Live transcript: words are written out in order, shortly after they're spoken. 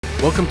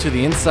Welcome to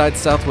the Inside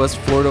Southwest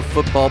Florida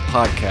Football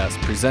Podcast,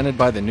 presented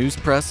by the News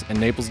Press and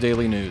Naples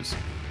Daily News.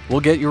 We'll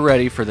get you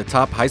ready for the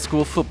top high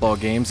school football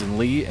games in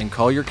Lee and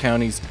Collier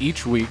counties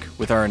each week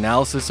with our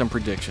analysis and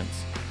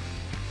predictions.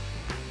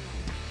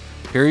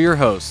 Here are your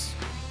hosts.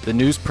 The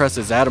News Press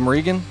is Adam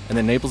Regan, and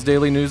the Naples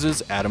Daily News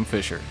is Adam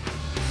Fisher.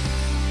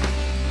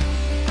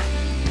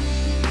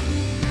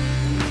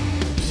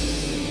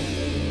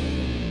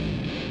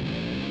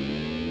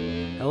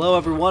 Hello,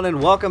 everyone,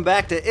 and welcome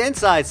back to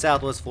Inside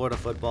Southwest Florida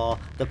Football,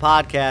 the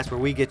podcast where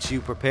we get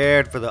you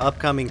prepared for the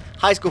upcoming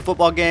high school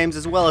football games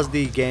as well as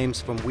the games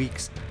from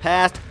weeks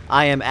past.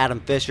 I am Adam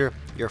Fisher,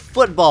 your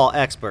football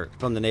expert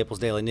from the Naples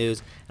Daily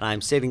News, and I'm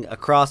sitting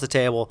across the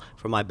table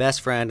from my best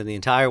friend in the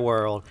entire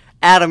world,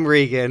 Adam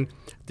Regan,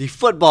 the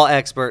football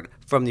expert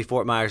from the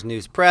Fort Myers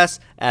News Press.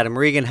 Adam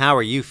Regan, how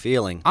are you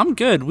feeling? I'm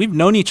good. We've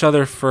known each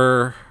other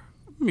for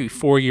maybe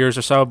 4 years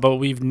or so, but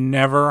we've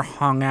never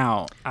hung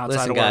out outside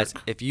Listen, of guys,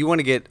 work. if you want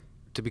to get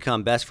to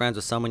become best friends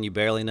with someone you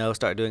barely know,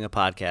 start doing a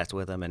podcast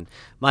with them. And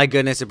my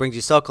goodness, it brings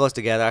you so close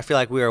together. I feel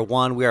like we are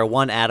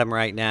one Adam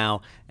right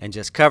now, and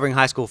just covering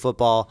high school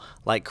football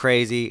like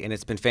crazy, and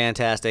it's been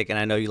fantastic, and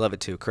I know you love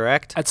it too,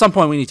 correct? At some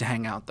point, we need to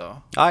hang out,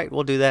 though. All right,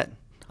 we'll do that.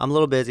 I'm a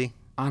little busy.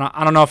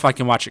 I don't know if I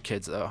can watch your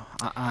kids, though.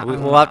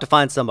 We'll have to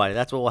find somebody.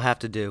 That's what we'll have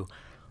to do.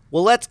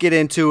 Well, let's get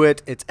into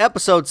it. It's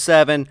episode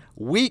 7,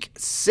 week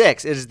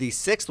 6. It is the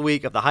 6th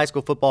week of the high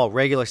school football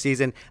regular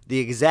season, the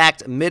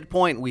exact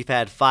midpoint. We've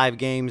had 5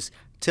 games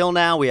till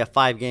now. We have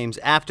 5 games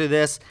after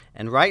this.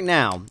 And right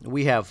now,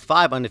 we have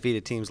 5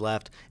 undefeated teams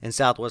left in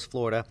Southwest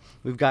Florida.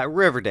 We've got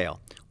Riverdale.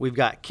 We've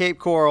got Cape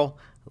Coral,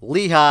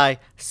 Lehigh,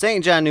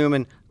 St. John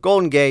Neumann,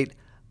 Golden Gate.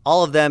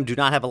 All of them do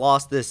not have a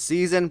loss this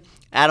season.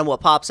 Adam, what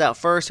pops out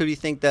first? Who do you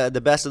think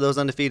the best of those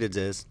undefeateds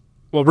is?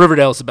 Well,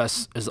 Riverdale is the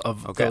best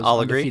of those I'll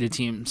undefeated agree.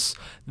 teams.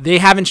 They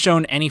haven't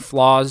shown any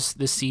flaws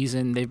this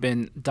season. They've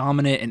been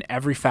dominant in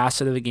every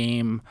facet of the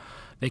game.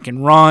 They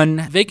can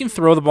run. They can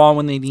throw the ball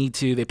when they need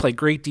to. They play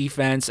great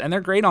defense, and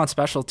they're great on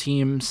special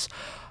teams.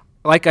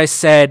 Like I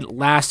said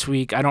last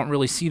week, I don't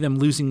really see them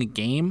losing a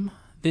game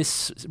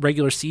this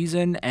regular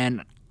season,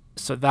 and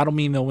so that'll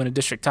mean they'll win a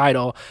district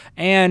title.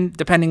 And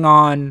depending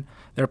on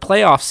their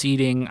playoff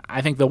seeding,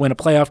 I think they'll win a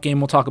playoff game.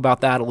 We'll talk about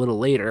that a little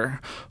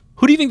later.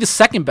 Who do you think the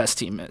second best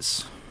team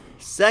is?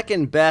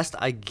 Second best,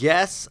 I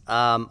guess,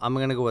 I'm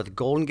going to go with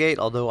Golden Gate,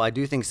 although I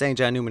do think St.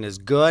 John Neumann is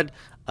good.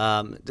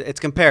 It's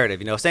comparative.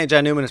 You know, St.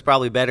 John Neumann is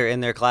probably better in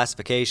their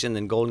classification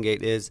than Golden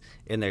Gate is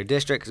in their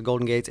district, because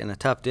Golden Gate's in a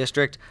tough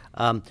district.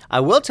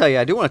 I will tell you,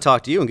 I do want to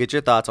talk to you and get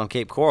your thoughts on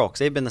Cape Coral, because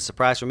they've been the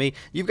surprise for me.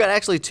 You've got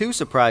actually 2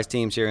 surprise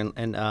teams here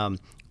in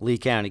Lee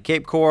County,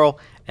 Cape Coral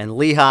and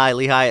Lehigh.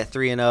 Lehigh at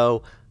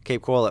 3-0,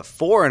 Cape Coral at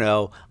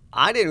 4-0.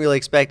 I didn't really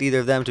expect either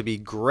of them to be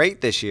great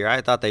this year.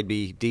 I thought they'd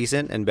be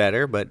decent and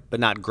better, but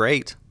not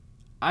great.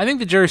 I think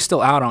the jury's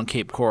still out on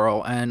Cape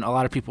Coral, and a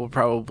lot of people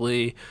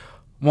probably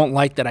won't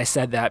like that I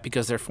said that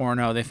because they're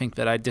 4-0. They think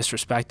that I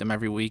disrespect them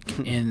every week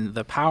in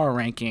the power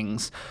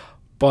rankings.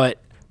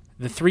 But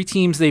the 3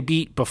 teams they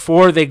beat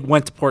before they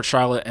went to Port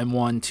Charlotte and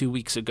won 2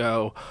 weeks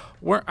ago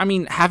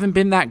haven't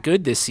been that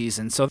good this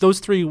season. So those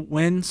 3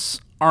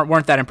 wins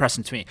weren't that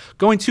impressive to me.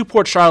 Going to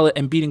Port Charlotte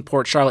and beating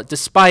Port Charlotte,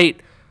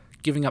 despite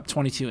giving up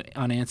 22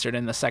 unanswered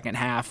in the second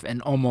half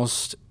and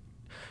almost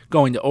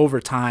going to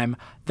overtime,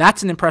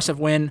 that's an impressive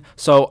win.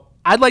 So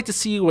I'd like to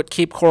see what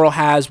Cape Coral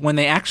has when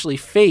they actually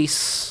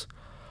face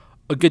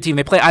a good team.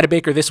 They play Ida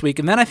Baker this week,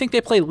 and then I think they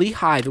play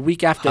Lehigh the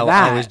week after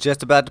that. I was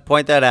just about to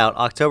point that out.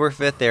 October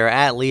 5th, they're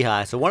at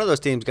Lehigh. So one of those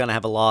teams is going to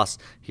have a loss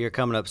here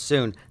coming up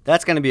soon.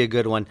 That's going to be a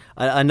good one.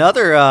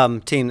 Another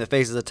team that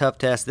faces a tough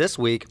test this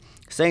week,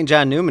 St.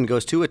 John Neumann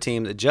goes to a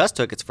team that just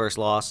took its first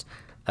loss.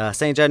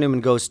 St. John Neumann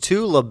goes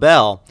to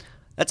LaBelle.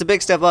 That's a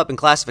big step up in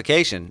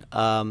classification.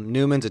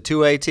 Newman's a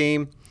 2A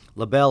team.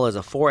 LaBelle is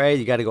a 4A.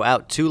 You got to go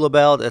out to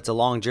LaBelle. That's a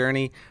long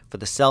journey for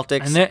the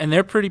Celtics. And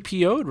they're pretty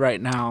PO'd right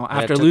now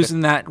after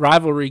losing that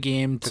rivalry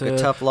game to a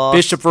tough loss.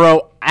 Bishop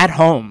Rowe at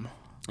home.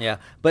 Yeah,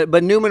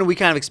 but Neumann, we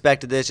kind of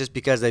expected this just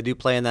because they do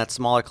play in that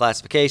smaller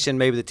classification.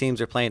 Maybe the teams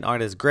they're playing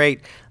aren't as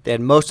great. They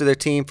had most of their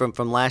team from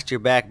last year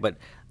back, but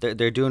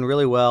they're doing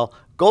really well.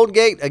 Golden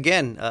Gate,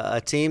 again, a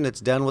team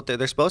that's done what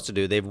they're supposed to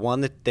do. They've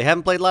won. They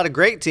haven't played a lot of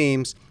great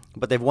teams,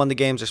 but they've won the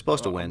games they're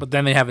supposed to win. But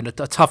then they have a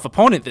tough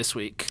opponent this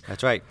week.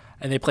 That's right.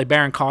 And they play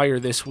Barron Collier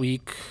this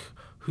week,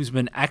 who's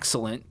been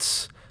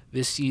excellent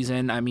this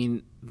season. I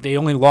mean, they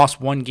only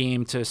lost 1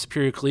 game to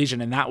Superior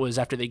Collegiate, and that was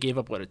after they gave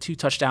up, a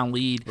 2-touchdown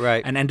lead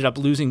and ended up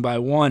losing by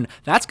 1.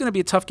 That's going to be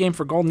a tough game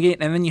for Golden Gate.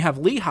 And then you have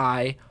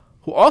Lehigh,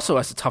 who also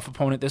has a tough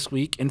opponent this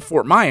week, in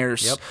Fort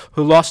Myers,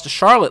 who lost to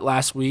Charlotte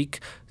last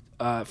week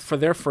for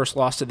their first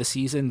loss of the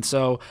season.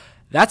 So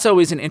that's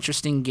always an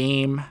interesting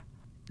game.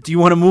 Do you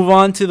want to move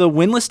on to the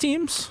winless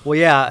teams? Well,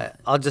 yeah,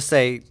 I'll just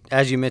say,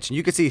 as you mentioned,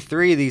 you could see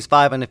 3 of these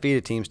 5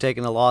 undefeated teams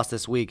taking a loss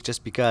this week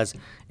just because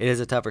it is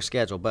a tougher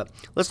schedule. But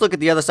let's look at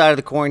the other side of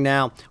the coin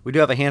now. We do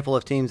have a handful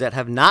of teams that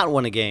have not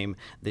won a game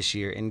this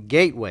year in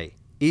Gateway,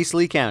 East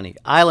Lee County,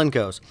 Island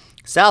Coast,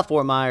 South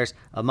Fort Myers,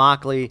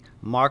 Immokalee,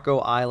 Marco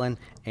Island,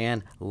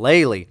 and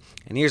Lely.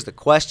 And here's the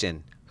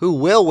question. who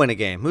will win a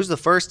game? Who's the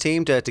first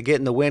team to get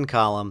in the win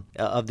column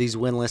of these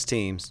winless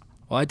teams?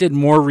 Well, I did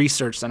more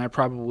research than I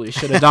probably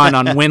should have done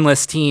on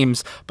winless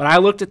teams, but I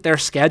looked at their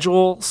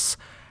schedules,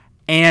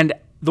 and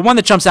the one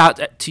that jumps out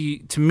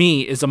to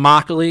me is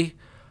Immokalee.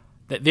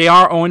 They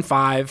are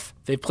 0-5.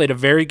 They've played a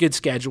very good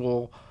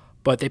schedule,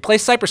 but they play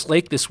Cypress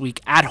Lake this week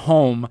at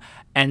home,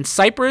 and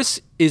Cypress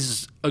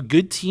is a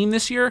good team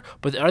this year,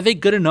 but are they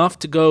good enough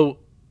to go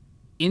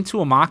into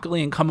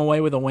Immokalee and come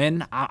away with a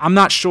win? I'm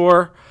not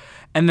sure.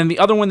 And then the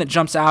other one that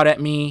jumps out at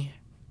me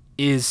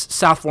is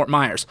South Fort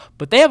Myers,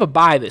 but they have a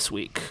bye this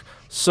week.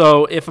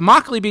 So if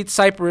Immokalee beats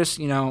Cypress,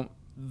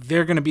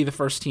 they're going to be the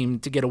first team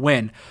to get a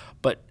win.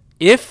 But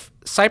if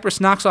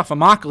Cypress knocks off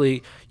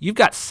Immokalee, you've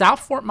got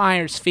South Fort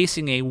Myers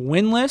facing a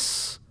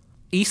winless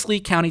East Lee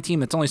County team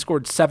that's only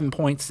scored 7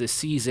 points this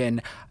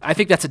season. I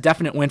think that's a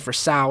definite win for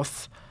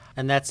South.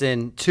 And that's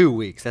in 2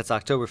 weeks. That's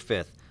October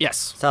 5th.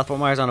 Yes. South Fort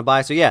Myers on a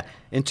bye. So, yeah,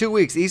 in 2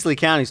 weeks, East Lee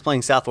County is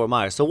playing South Fort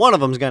Myers. So one of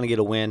them is going to get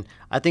a win.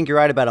 I think you're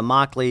right about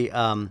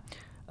Immokalee.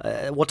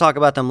 We'll talk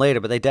about them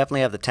later, but they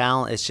definitely have the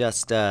talent. It's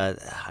just I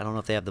don't know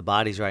if they have the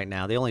bodies right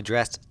now. They only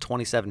dressed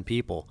 27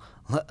 people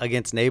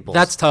against Naples.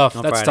 That's tough.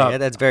 On That's Friday. tough. Yeah,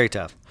 that's very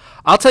tough.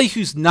 I'll tell you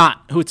who it's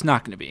not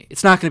going to be.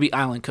 It's not going to be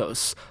Island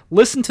Coast.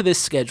 Listen to this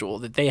schedule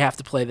that they have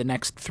to play the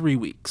next 3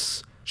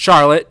 weeks.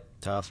 Charlotte.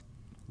 Tough.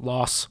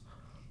 Loss.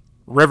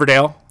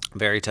 Riverdale.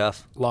 Very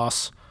tough.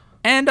 Loss.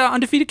 And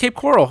undefeated Cape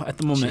Coral at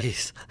the moment.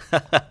 Jeez.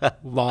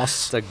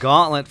 Loss. It's a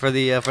gauntlet for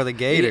the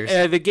Gators.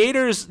 The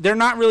Gators, they're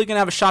not really going to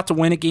have a shot to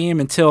win a game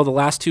until the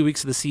last 2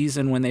 weeks of the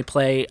season when they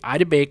play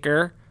Ida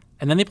Baker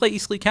and then they play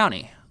East Lee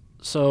County.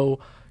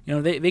 So,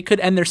 they could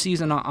end their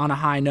season on a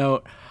high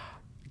note.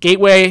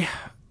 Gateway,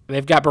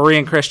 they've got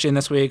Berean Christian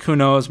this week. Who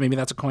knows? Maybe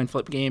that's a coin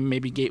flip game.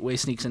 Maybe Gateway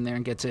sneaks in there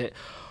and gets it.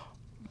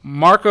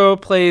 Marco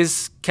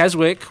plays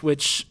Keswick,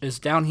 which is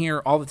down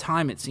here all the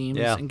time, it seems,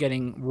 and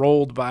getting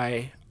rolled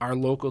by our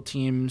local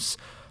teams.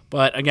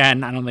 But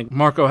again, I don't think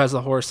Marco has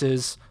the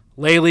horses.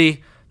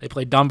 Lely, they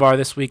play Dunbar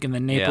this week and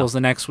then Naples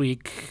the next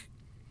week.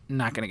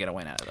 Not going to get a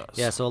win out of those.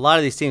 Yeah, so a lot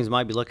of these teams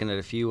might be looking at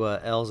a few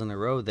L's in a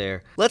row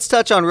there. Let's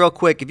touch on real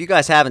quick, if you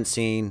guys haven't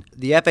seen,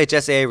 the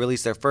FHSAA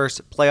released their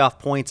first playoff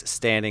points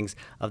standings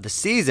of the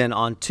season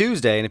on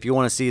Tuesday. And if you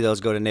want to see those,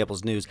 go to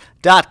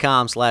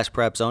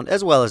naplesnews.com/prepzone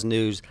as well as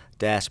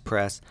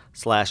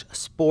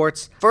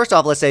news-press/sports. First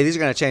off, let's say these are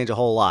going to change a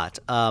whole lot.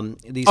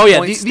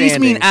 These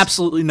mean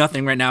absolutely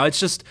nothing right now.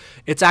 It's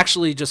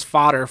actually just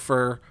fodder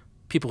for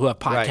people who have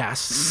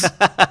podcasts.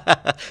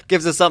 Right.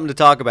 Gives us something to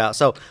talk about.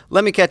 So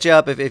let me catch you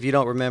up if you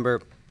don't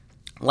remember.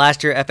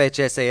 Last year,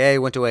 FHSAA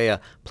went to a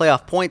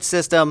playoff point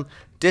system.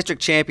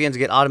 District champions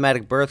get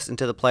automatic berths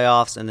into the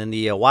playoffs, and then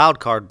the wild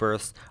card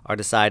berths are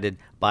decided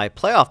by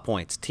playoff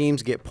points.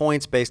 Teams get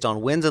points based on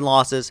wins and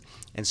losses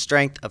and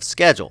strength of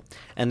schedule.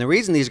 And the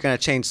reason these are going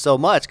to change so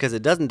much because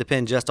it doesn't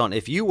depend just on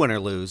if you win or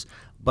lose,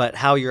 but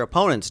how your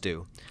opponents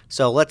do.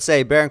 So let's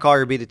say Barron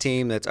Collier beat a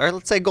team or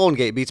let's say Golden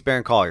Gate beats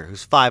Barron Collier,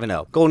 who's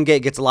 5-0. Golden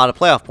Gate gets a lot of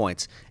playoff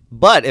points.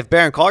 But if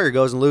Barron Collier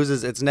goes and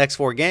loses its next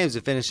 4 games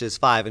and finishes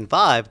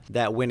 5-5,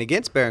 that win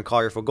against Barron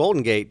Collier for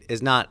Golden Gate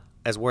is not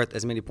as worth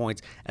as many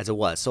points as it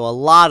was. So a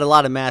lot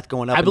of math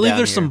going up. I believe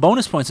there's here. some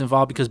bonus points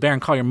involved because Barron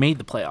Collier made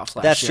the playoffs last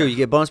year. That's true. You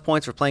get bonus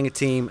points for playing a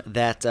team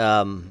that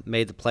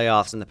made the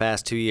playoffs in the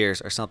past 2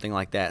 years or something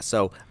like that.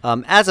 So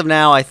as of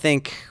now, I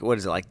think,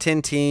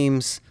 10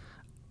 teams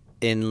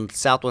in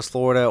Southwest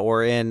Florida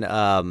or in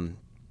in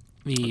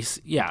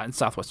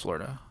Southwest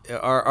Florida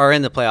are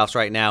in the playoffs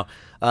right now.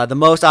 The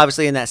most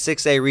obviously in that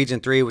 6A Region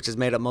 3, which is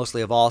made up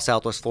mostly of all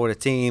Southwest Florida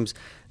teams.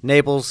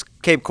 Naples,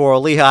 Cape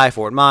Coral, Lehigh,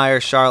 Fort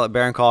Myers, Charlotte,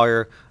 Barron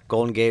Collier,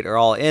 Golden Gate are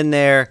all in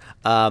there.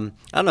 I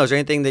don't know. Is there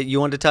anything that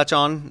you wanted to touch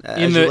on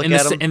in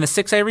the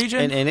 6A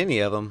region? In any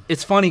of them.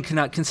 It's funny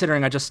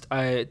considering I just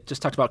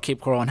talked about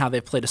Cape Coral and how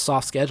they've played a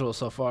soft schedule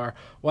so far.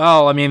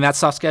 Well, I mean, that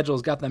soft schedule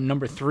has got them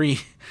number 3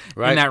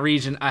 in that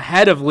region,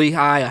 ahead of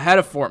Lehigh, ahead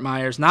of Fort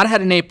Myers, not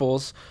ahead of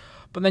Naples.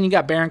 But then you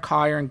got Barron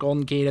Collier and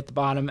Golden Gate at the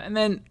bottom, and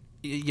then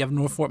you have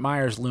North Fort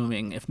Myers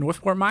looming. If North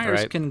Fort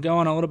Myers can go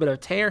on a little bit of a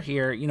tear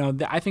here,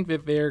 I think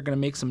that they're going to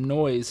make some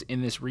noise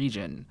in this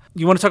region.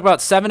 You want to talk about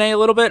 7A a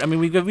little bit? I mean,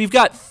 we've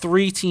got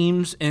 3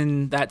 teams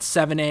in that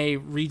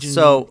 7A region.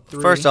 So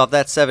first off,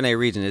 that 7A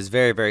region is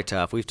very, very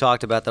tough. We've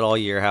talked about that all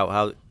year.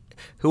 How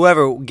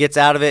whoever gets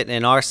out of it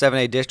in our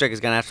 7A district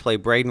is going to have to play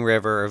Braden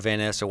River or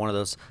Venice or one of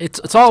those.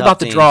 It's all about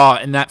the draw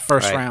in that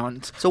first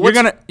round. So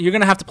you're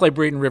gonna have to play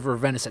Braden River or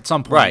Venice at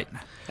some point. Right.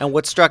 And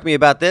what struck me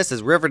about this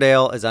is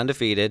Riverdale is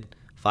undefeated,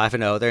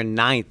 5-0. They're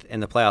 9th in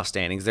the playoff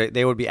standings.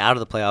 They would be out of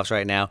the playoffs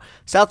right now.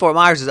 South Fort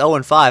Myers is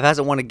 0-5,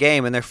 hasn't won a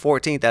game, and they're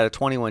 14th out of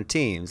 21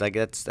 teams. Like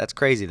that's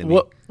crazy to me.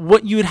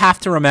 What you would have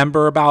to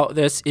remember about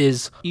this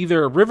is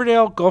either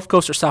Riverdale, Gulf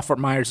Coast, or South Fort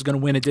Myers is going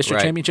to win a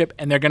district championship,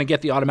 and they're going to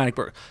get the automatic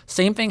berth.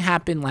 Same thing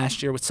happened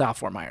last year with South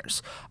Fort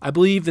Myers. I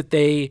believe that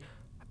they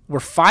were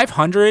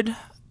 500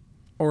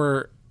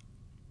 or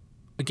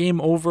a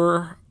game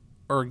over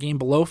or a game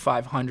below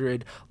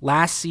 500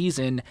 last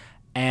season,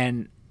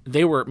 and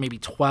they were maybe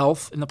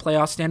 12th in the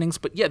playoff standings,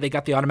 but yeah, they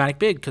got the automatic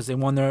bid because they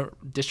won their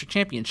district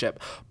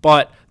championship.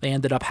 But they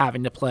ended up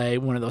having to play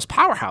one of those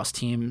powerhouse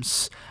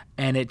teams,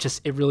 and it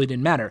really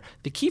didn't matter.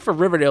 The key for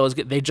Riverdale is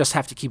they just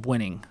have to keep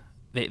winning.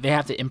 They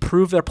have to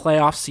improve their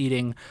playoff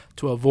seeding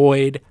to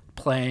avoid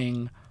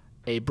playing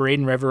a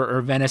Braden River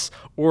or Venice,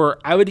 or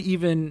I would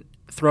even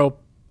throw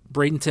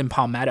Bradenton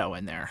Palmetto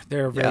in there.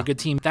 They're a very good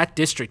team. That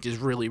district is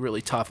really,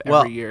 really tough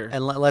every year.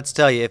 And let's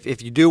tell you,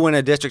 if you do win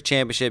a district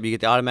championship, you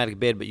get the automatic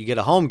bid, but you get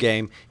a home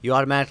game, you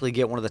automatically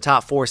get one of the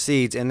top 4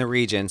 seeds in the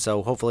region.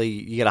 So hopefully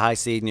you get a high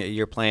seed and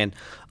you're playing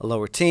a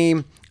lower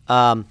team.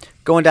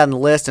 Going down the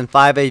list in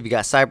 5A, you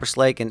got Cypress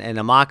Lake and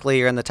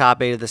Immokalee are in the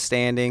top 8 of the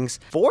standings.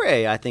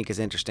 4A, I think, is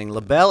interesting.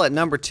 LaBelle at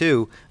number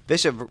 2,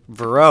 Bishop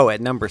Verot at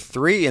number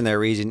 3 in their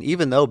region,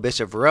 even though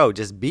Bishop Verot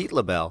just beat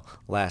LaBelle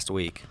last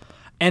week.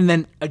 And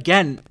then,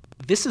 again,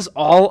 this is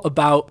all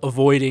about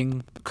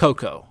avoiding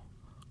Cocoa.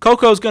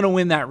 Cocoa's going to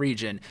win that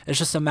region. It's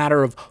just a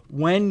matter of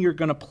when you're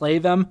going to play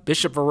them.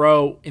 Bishop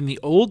Verot in the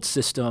old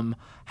system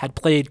had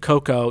played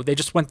Cocoa. They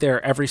just went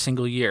there every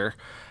single year,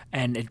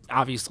 and it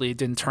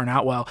didn't turn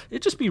out well.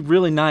 It'd just be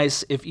really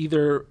nice if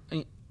either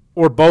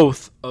or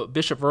both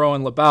Bishop Verot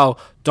and LaBelle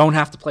don't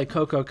have to play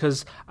Cocoa,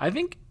 because I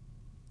think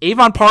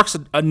Avon Park's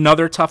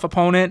another tough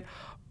opponent.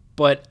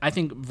 But I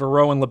think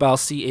Verot and LaBelle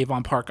see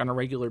Avon Park on a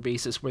regular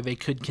basis where they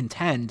could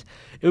contend.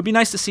 It would be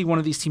nice to see one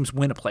of these teams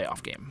win a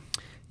playoff game.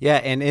 Yeah,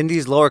 and in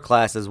these lower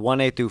classes,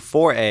 1A through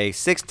 4A,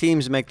 6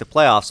 teams make the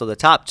playoffs. So the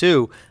top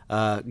 2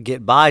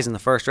 get byes in the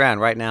first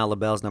round. Right now,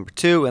 LaBelle's number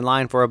 2 in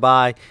line for a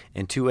bye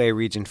in 2A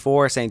Region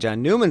 4. St.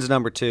 John Newman's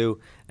number 2.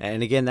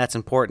 And again, that's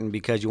important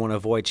because you want to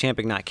avoid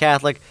Champaign-Knott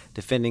Catholic,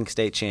 defending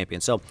state champion.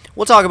 So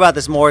we'll talk about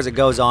this more as it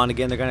goes on.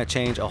 Again, they're going to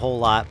change a whole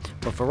lot.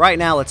 But for right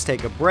now, let's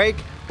take a break.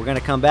 We're going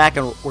to come back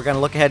and we're going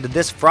to look ahead to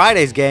this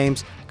Friday's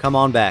games. Come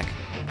on back.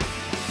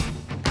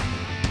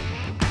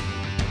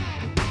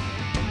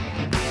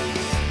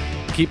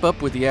 Keep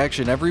up with the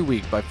action every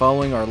week by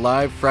following our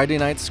live Friday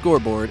night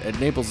scoreboard at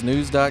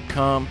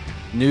naplesnews.com,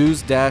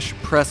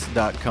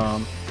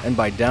 news-press.com, and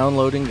by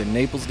downloading the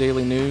Naples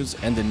Daily News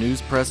and the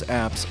News Press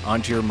apps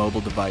onto your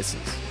mobile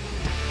devices.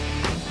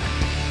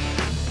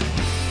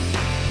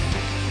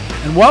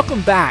 And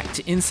welcome back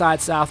to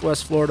Inside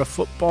Southwest Florida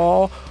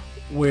Football,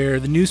 where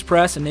the News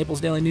Press and Naples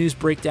Daily News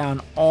break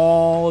down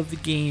all of the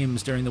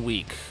games during the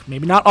week.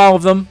 Maybe not all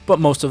of them, but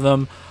most of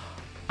them.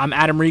 I'm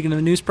Adam Regan of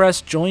the News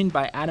Press, joined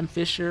by Adam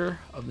Fisher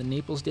of the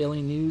Naples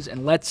Daily News,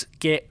 and let's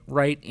get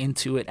right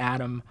into it,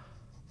 Adam.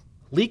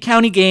 Lee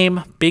County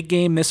game, big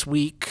game this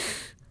week.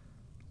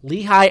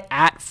 Lehigh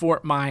at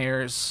Fort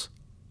Myers.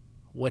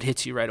 What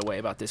hits you right away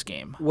about this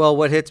game? Well,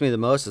 what hits me the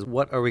most is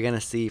what are we going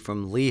to see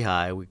from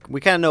Lehigh? We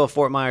kind of know what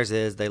Fort Myers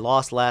is. They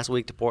lost last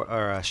week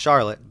to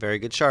Charlotte, very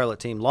good Charlotte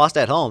team. Lost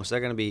at home, so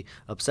they're going to be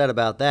upset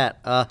about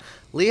that.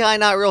 Lehigh,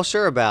 not real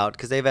sure about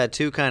because they've had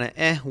 2 kind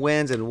of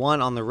wins and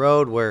 1 on the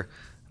road where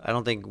I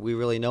don't think we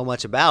really know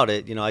much about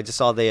it. You know, I just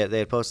saw they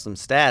had posted some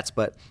stats,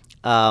 but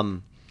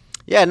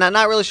yeah,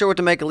 not really sure what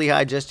to make of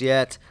Lehigh just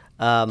yet.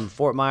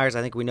 Fort Myers,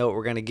 I think we know what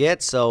we're going to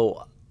get,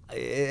 so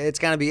it's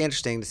going to be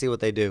interesting to see what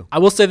they do. I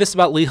will say this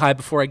about Lehigh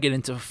before I get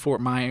into Fort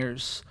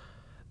Myers.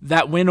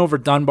 That win over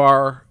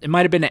Dunbar, it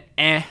might have been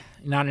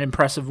not an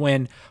impressive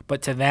win,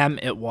 but to them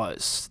it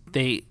was.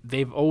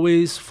 They've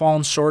always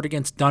fallen short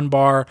against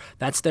Dunbar.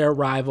 That's their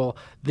rival.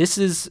 This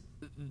is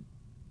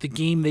the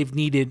game they've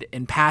needed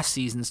in past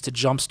seasons to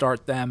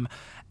jumpstart them,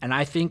 and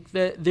I think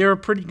that they're a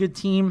pretty good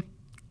team.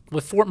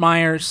 With Fort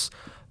Myers,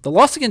 the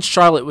loss against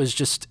Charlotte was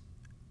just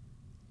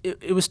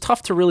it was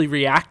tough to really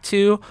react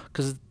to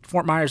because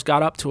Fort Myers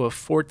got up to a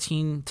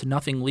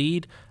 14-0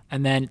 lead,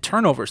 and then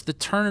turnovers. The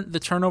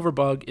turnover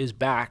bug is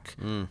back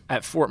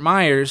at Fort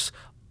Myers.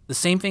 The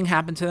same thing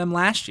happened to them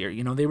last year.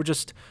 You know, they were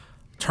just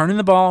turning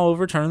the ball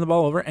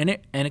over, and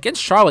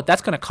against Charlotte,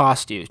 that's going to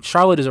cost you.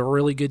 Charlotte is a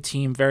really good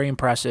team, very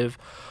impressive.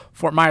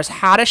 Fort Myers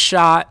had a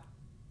shot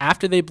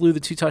after they blew the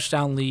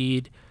 2-touchdown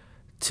lead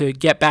to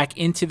get back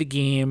into the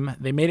game.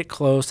 They made it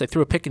close. They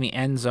threw a pick in the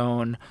end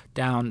zone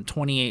down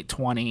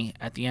 28-20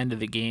 at the end of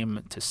the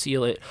game to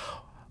seal it.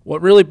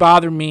 What really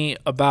bothered me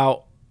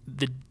about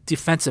the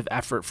defensive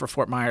effort for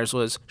Fort Myers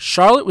was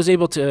Charlotte was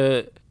able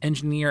to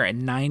engineer a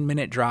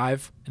 9-minute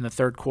drive in the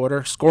third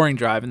quarter, scoring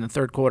drive in the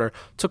third quarter,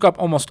 took up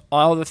almost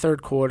all of the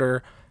third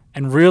quarter,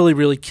 and really,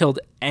 really killed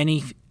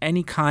any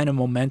kind of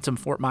momentum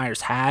Fort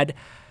Myers had.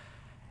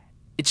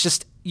 It's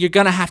just you're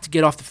going to have to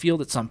get off the field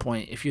at some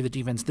point if you're the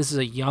defense. This is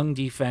a young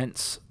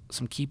defense,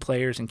 some key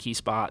players in key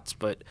spots,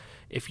 but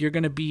if you're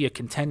going to be a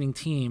contending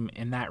team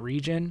in that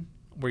region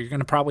where you're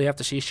going to probably have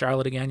to see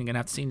Charlotte again, you're going to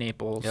have to see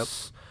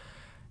Naples,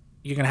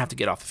 you're going to have to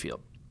get off the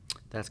field.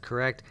 That's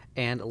correct.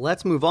 And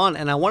let's move on.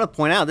 And I want to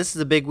point out this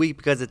is a big week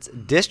because it's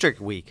district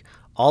week.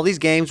 All these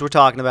games we're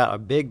talking about are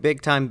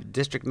big time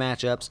district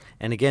matchups.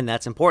 And again,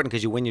 that's important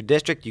because you win your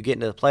district, you get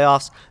into the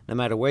playoffs no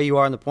matter where you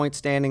are in the point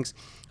standings.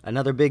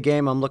 Another big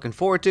game I'm looking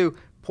forward to,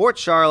 Port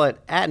Charlotte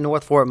at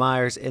North Fort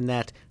Myers in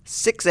that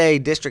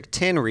 6A District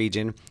 10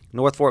 region.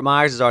 North Fort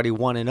Myers is already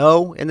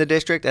 1-0 in the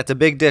district. That's a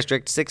big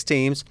district, 6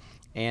 teams.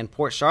 and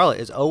Port Charlotte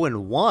is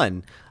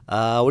 0-1.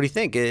 What do you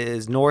think?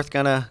 Is North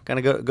gonna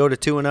go to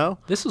 2-0?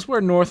 This is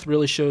where North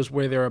really shows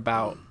where they're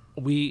about.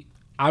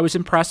 I was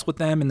impressed with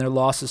them and their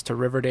losses to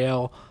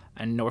Riverdale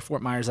and North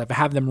Fort Myers. I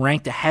have them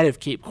ranked ahead of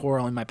Cape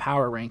Coral in my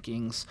power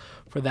rankings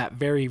for that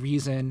very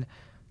reason.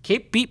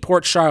 Cape beat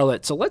Port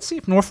Charlotte, so let's see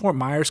if North Fort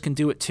Myers can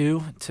do it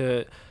too.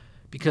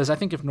 Because I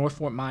think if North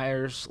Fort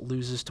Myers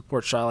loses to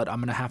Port Charlotte, I'm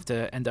going to have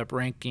to end up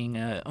ranking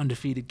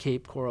undefeated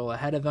Cape Coral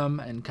ahead of them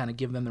and kind of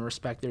give them the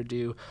respect they're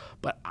due.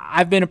 But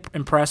I've been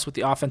impressed with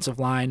the offensive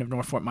line of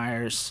North Fort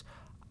Myers.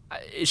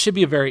 It should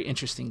be a very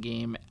interesting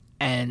game,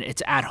 and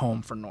it's at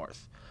home for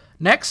North.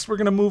 Next, we're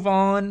going to move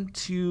on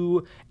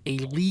to a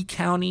Lee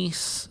County,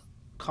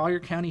 Collier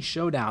County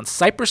showdown.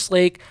 Cypress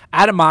Lake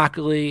at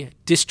Immokalee,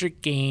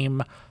 district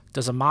game.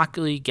 Does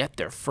Immokalee get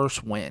their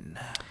first win?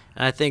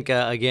 And I think,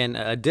 again,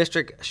 a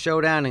district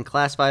showdown in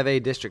Class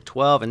 5A District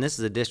 12, and this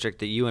is a district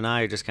that you and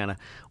I are just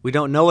we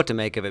don't know what to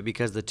make of it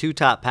because the two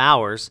top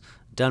powers,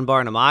 Dunbar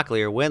and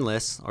Immokalee, are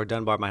winless, or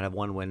Dunbar might have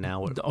one win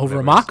now.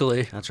 Over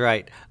Immokalee. That's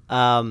right.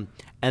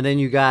 And then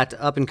you got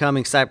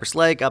up-and-coming Cypress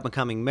Lake,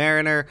 up-and-coming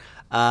Mariner.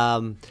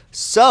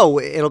 So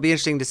it'll be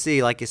interesting to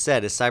see, like you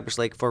said, is Cypress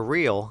Lake for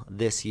real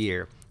this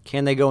year?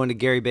 Can they go into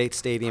Gary Bates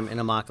Stadium in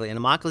Immokalee? And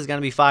Immokalee's going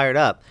to be fired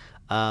up.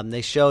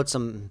 They showed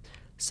some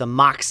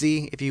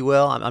moxie, if you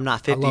will. I'm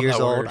not 50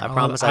 years old. I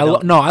promise I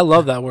don't. No, I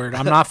love that word.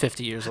 I'm not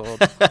 50 years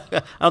old.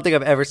 I don't think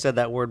I've ever said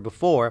that word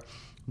before.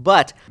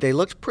 But they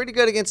looked pretty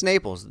good against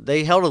Naples.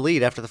 They held a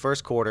lead after the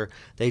first quarter.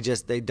 They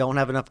don't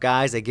have enough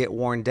guys. They get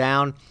worn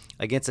down.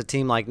 Against a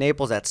team like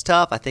Naples, that's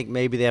tough. I think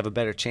maybe they have a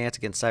better chance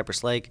against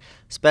Cypress Lake,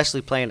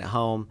 especially playing at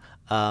home.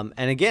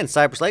 And again,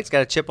 Cypress Lake's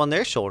got a chip on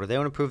their shoulder. They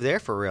want to prove they're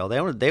for real. They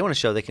want to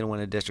show they can win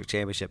a district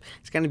championship.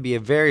 It's going to be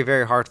a very,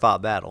 very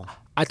hard-fought battle.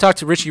 I talked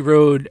to Richie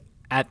Rode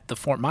at the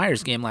Fort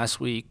Myers game last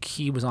week.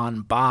 He was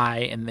on bye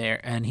in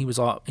there, and he's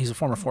a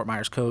former Fort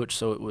Myers coach,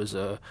 so it was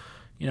a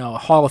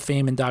Hall of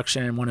Fame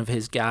induction, and one of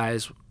his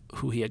guys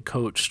who he had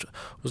coached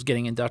was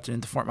getting inducted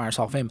into Fort Myers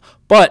Hall of Fame.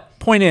 But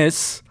point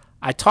is,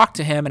 I talked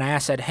to him and I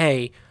said,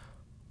 hey,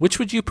 which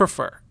would you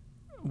prefer?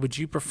 Would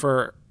you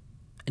prefer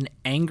an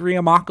angry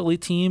Immokalee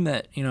team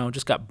that,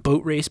 just got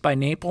boat raced by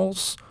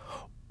Naples,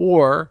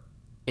 or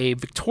a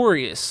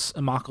victorious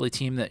Immokalee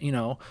team that,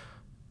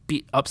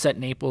 upset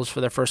Naples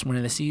for their first win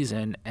of the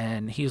season?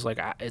 And he's like,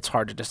 it's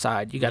hard to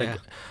decide. You got to. Yeah.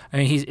 I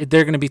mean,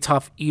 they're going to be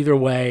tough either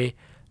way.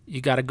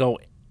 You got to go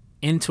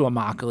into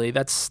Immokalee.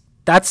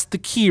 That's the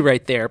key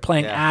right there.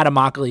 Playing at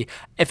Immokalee.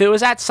 If it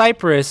was at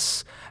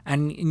Cypress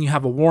and you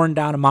have a worn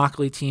down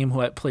Immokalee team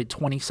who had played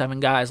 27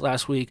 guys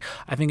last week,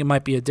 I think it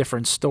might be a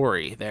different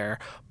story there.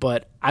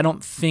 But I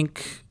don't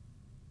think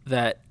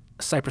that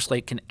Cypress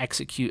Lake can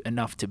execute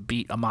enough to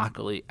beat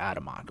Immokalee at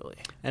Immokalee.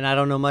 And I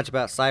don't know much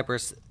about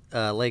Cypress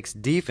Lake's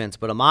defense,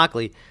 but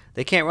Immokalee,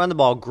 they can't run the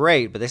ball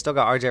great, but they still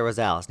got R.J.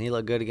 Rosales, and he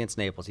looked good against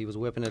Naples. He was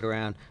whipping it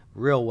around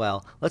real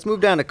well. Let's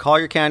move down to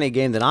Collier County, a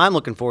game that I'm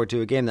looking forward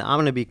to, a game that I'm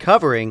going to be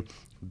covering.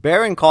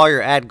 Barron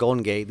Collier at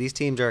Golden Gate. These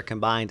teams are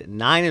combined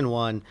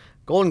 9-1.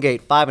 Golden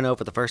Gate 5-0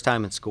 for the first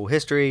time in school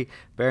history.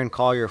 Barron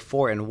Collier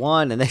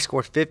 4-1, and they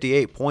scored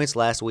 58 points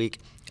last week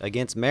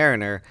against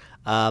Mariner.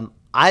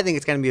 I think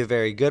it's going to be a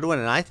very good one,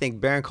 and I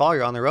think Barron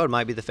Collier on the road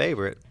might be the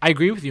favorite. I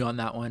agree with you on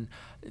that one.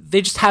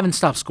 They just haven't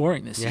stopped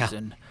scoring this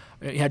season.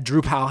 You had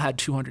Drew Powell had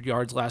 200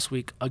 yards last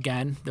week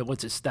again.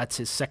 That's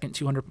his second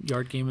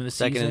 200-yard game of the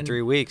season. Second in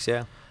 3 weeks,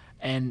 yeah.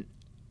 And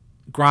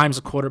Grimes,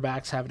 the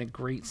quarterback's having a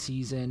great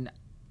season.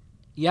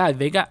 Yeah,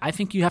 I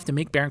think you have to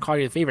make Barron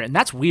Collier the favorite, and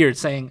that's weird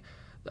saying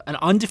an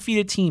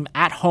undefeated team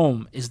at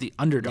home is the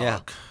underdog. Yeah.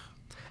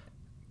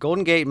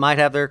 Golden Gate might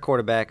have their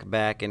quarterback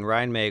back in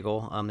Ryan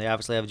Magel. They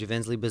obviously have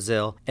Javinsley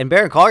Bazile. And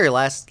Barron Collier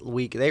last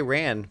week, they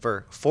ran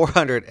for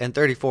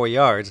 434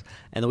 yards,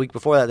 and the week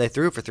before that, they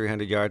threw for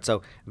 300 yards.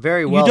 So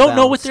very well. You don't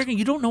know what they're going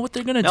to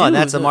do. No, and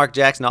that's the Mark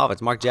Jackson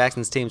offense. Mark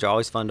Jackson's teams are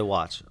always fun to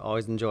watch,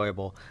 always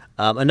enjoyable.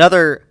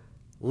 Another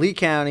Lee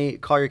County,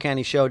 Collier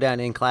County showdown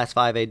in Class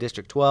 5A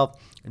District 12.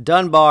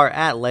 Dunbar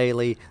at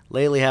Lely.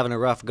 Lely having a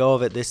rough go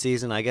of it this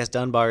season. I guess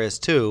Dunbar is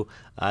too.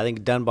 I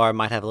think Dunbar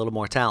might have a little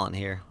more talent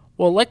here.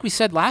 Well, like we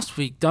said last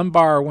week,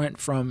 Dunbar went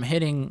from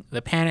hitting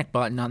the panic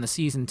button on the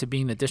season to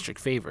being the district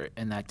favorite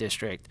in that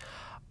district.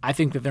 I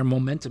think that their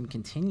momentum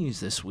continues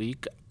this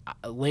week.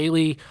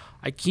 Lely,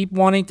 I keep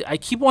wanting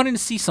to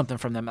see something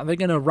from them. Are they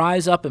going to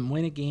rise up and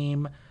win a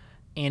game?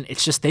 And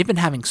it's just they've been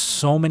having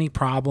so many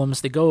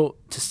problems. They go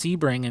to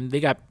Sebring and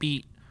they got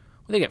beat.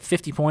 They got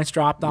 50 points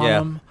dropped on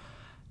them.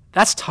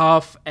 That's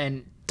tough.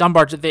 And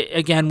Dunbar,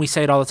 again, we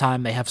say it all the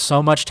time. They have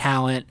so much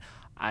talent.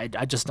 I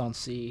just don't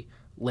see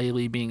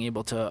Lely being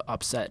able to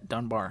upset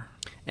Dunbar.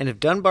 And if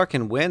Dunbar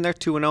can win, they're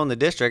 2-0 in the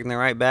district, and they're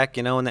right back,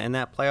 in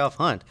that playoff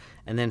hunt.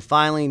 And then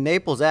finally,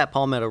 Naples at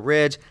Palmetto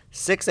Ridge,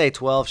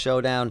 6A12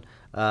 showdown.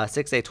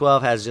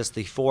 6A12 has just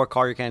the 4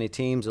 Collier County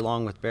teams,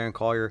 along with Barron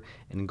Collier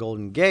and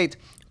Golden Gate.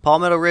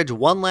 Palmetto Ridge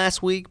won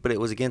last week, but it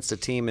was against a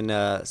team in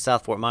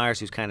South Fort Myers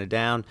who's kind of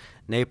down.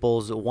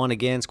 Naples won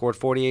again, scored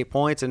 48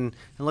 points, and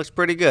looks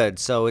pretty good.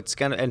 So it's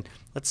and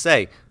let's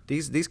say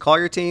these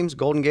Collier teams,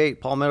 Golden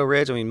Gate, Palmetto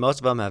Ridge, I mean, most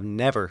of them have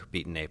never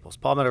beaten Naples.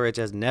 Palmetto Ridge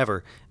has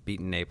never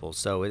beaten Naples,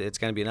 so it's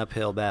going to be an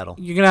uphill battle.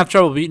 You're going to have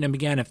trouble beating them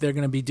again if they're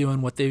going to be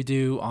doing what they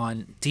do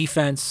on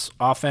defense,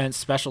 offense,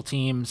 special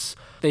teams.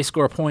 They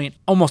score a point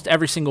almost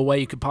every single way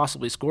you could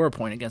possibly score a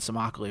point against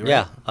Immokalee,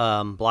 right?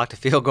 Yeah, blocked a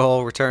field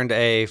goal, returned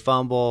a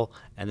fumble,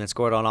 and then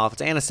scored on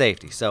offense and a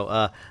safety.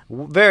 So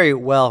very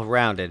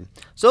well-rounded.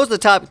 So those are the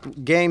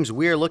top games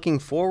we are looking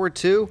forward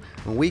to.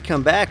 When we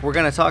come back, we're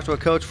going to talk to a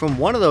coach from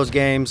one of those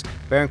games.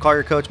 Barron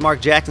Collier coach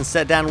Mark Jackson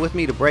sat down with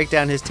me to break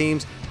down his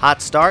team's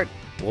hot start.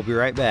 We'll be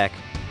right back.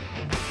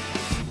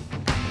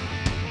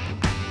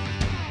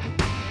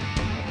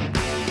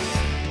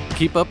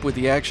 Keep up with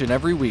the action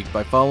every week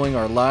by following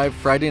our live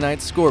Friday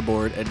night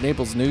scoreboard at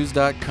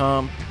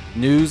naplesnews.com,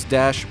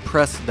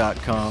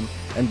 news-press.com,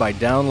 and by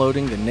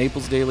downloading the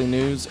Naples Daily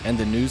News and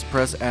the News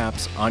Press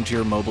apps onto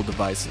your mobile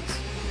devices.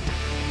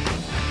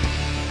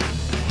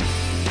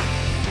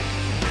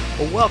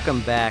 Well,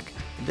 welcome back.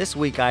 This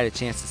week I had a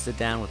chance to sit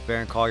down with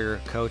Barron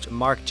Collier coach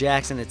Mark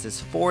Jackson. It's his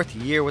fourth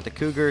year with the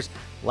Cougars.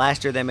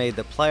 Last year they made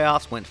the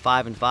playoffs, went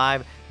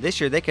 5-5.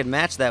 This year they could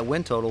match that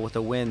win total with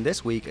a win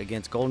this week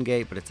against Golden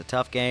Gate, but it's a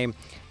tough game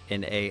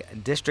in a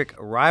district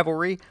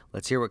rivalry.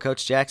 Let's hear what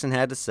Coach Jackson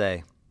had to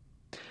say.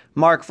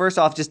 Mark, first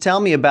off, just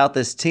tell me about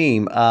this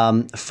team.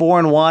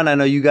 4-1. I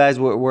know you guys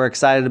were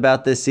excited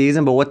about this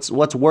season, but what's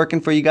working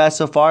for you guys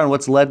so far, and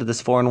what's led to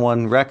this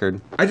 4-1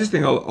 record? I just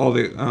think all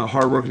the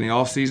hard work in the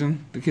off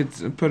season the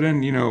kids put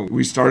in. You know,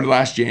 we started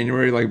last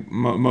January like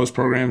most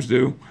programs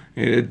do.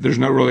 There's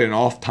no really an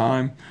off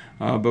time,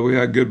 but we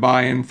had good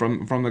buy-in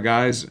from the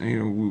guys.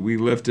 You know, we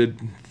lifted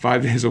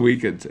 5 days a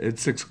week at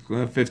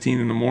 6:15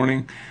 in the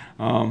morning.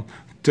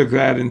 Took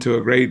that into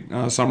a great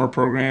summer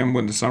program.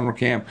 Went to summer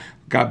camp,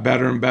 got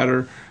better and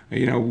better.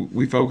 You know,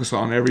 we focus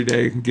on every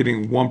day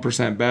getting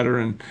 1% better,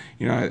 and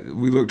you know,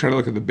 we try to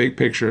look at the big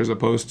picture as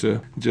opposed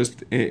to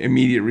just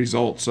immediate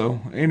results. So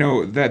you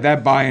know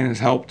that buy-in has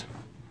helped.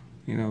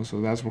 You know,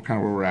 so that's kind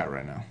of where we're at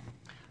right now.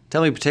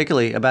 Tell me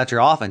particularly about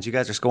your offense. You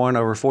guys are scoring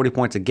over 40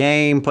 points a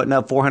game, putting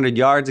up 400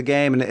 yards a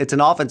game, and it's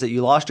an offense that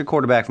you lost your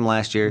quarterback from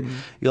last year. Mm-hmm.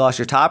 You lost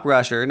your top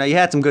rusher. Now, you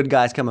had some good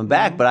guys coming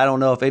back, but I don't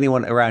know if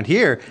anyone around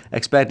here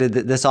expected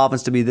this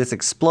offense to be this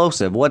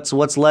explosive. What's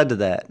led to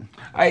that?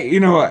 Believe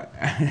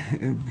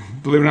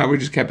it or not, we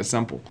just kept it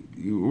simple.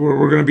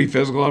 We're going to be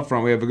physical up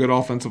front. We have a good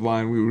offensive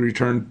line. We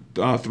returned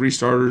 3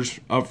 starters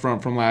up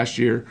front from last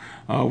year.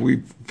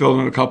 We filled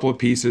in a couple of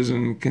pieces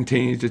and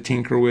continued to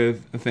tinker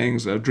with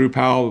things. Drew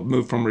Powell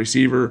moved from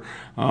receiver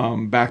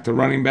back to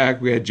running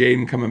back. We had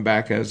Jaden coming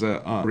back as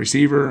a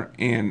receiver,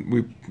 and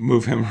we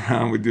move him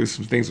around. We do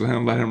some things with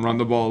him, let him run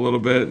the ball a little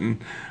bit,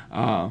 and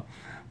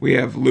we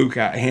have Luke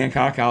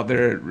Hancock out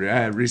there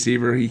at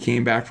receiver. He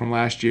came back from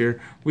last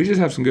year. We just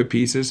have some good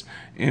pieces,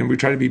 and we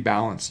try to be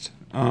balanced.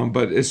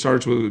 But it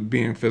starts with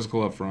being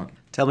physical up front.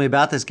 Tell me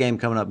about this game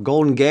coming up.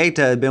 Golden Gate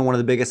had been one of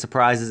the biggest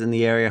surprises in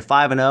the area,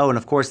 5-0, and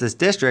of course this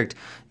district,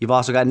 you've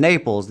also got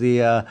Naples,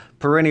 the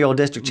perennial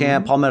district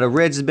champ. Palmetto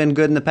Ridge has been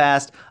good in the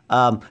past.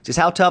 Just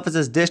how tough is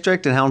this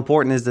district, and how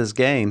important is this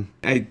game?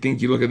 I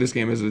think you look at this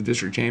game as a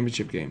district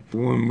championship game.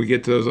 When we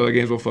get to those other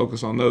games, we'll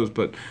focus on those,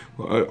 but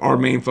our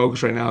main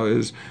focus right now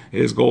is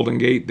Golden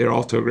Gate. They're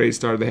off to a great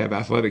start. They have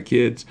athletic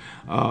kids.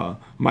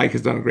 Mike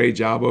has done a great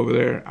job over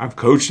there. I've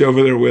coached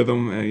over there with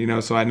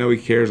him, so I know he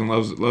cares and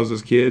loves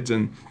his kids,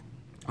 and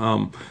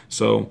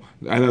so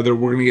I know that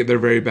we're going to get their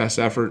very best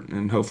effort,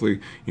 and hopefully,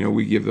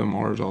 we give them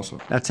ours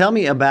also. Now tell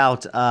me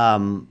about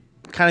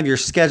kind of your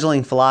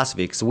scheduling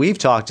philosophy, because we've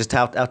talked just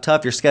how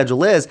tough your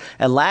schedule is,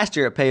 and last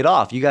year it paid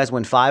off. You guys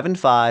went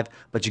 5-5,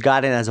 but you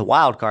got in as a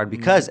wild card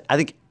because I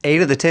think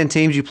 8 of the 10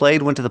 teams you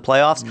played went to the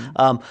playoffs.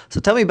 So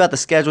tell me about the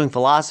scheduling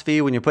philosophy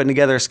when you're putting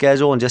together a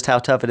schedule and just how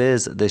tough it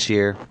is this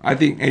year. I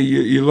think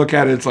you look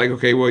at it, it's like,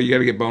 okay, well, you got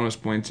to get bonus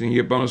points, and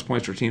you get bonus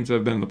points for teams that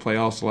have been in the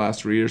playoffs the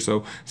last 3 years.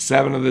 So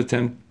 7 of the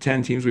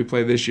 10 teams we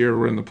played this year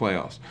were in the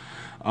playoffs.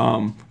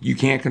 You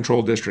can't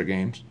control district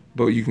games,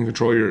 but you can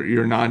control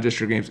your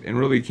non-district games, and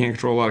really you can't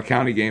control a lot of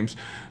county games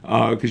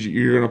because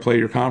you're going to play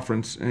your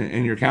conference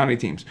and your county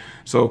teams.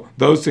 So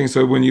those things.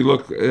 So when you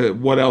look at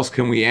what else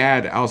can we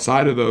add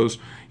outside of those,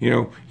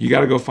 you got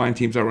to go find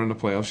teams that are in the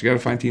playoffs. You got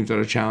to find teams that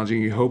are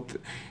challenging. You hope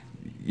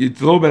it's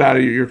a little bit out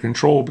of your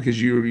control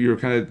because you're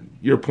kind of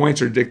your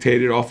points are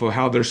dictated off of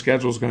how their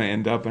schedule is going to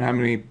end up and how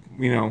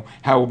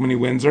many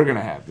wins they're going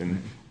to have.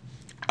 And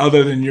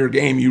other than your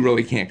game, you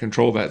really can't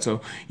control that.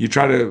 So you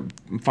try to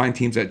find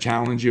teams that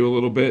challenge you a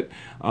little bit,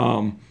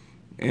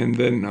 and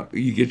then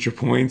you get your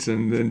points,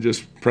 and then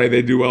just pray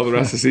they do well the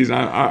rest of the season.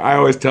 I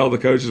always tell the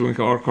coaches when we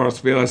call across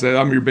the field, I said,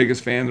 I'm your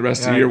biggest fan the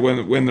rest of the year,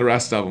 win the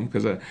rest of them,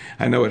 because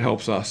I know it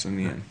helps us in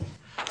the end.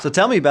 So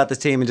tell me about this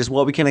team and just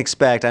what we can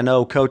expect. I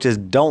know coaches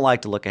don't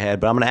like to look ahead,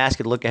 but I'm going to ask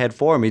you to look ahead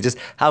for me. Just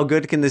how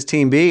good can this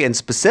team be? And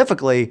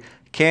specifically,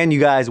 can you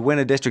guys win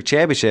a district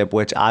championship,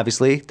 which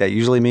obviously that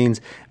usually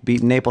means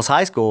beating Naples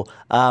High School.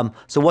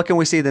 So what can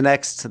we see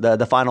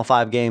the final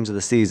 5 games of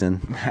the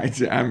season?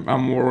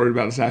 I'm more worried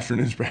about this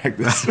afternoon's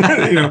practice.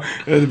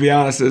 To be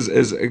honest,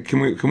 is can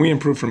we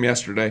improve from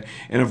yesterday?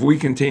 And if we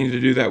continue to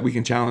do that, we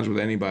can challenge with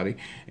anybody.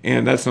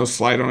 And that's no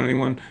slight on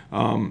anyone.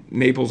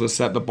 Naples has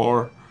set the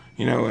bar.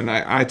 And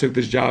I took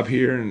this job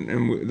here,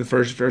 and the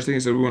first thing he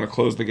said, we want to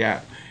close the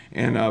gap.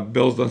 And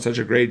Bill's done such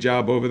a great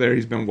job over there.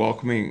 He's been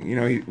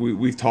welcoming.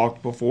 We've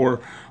talked before.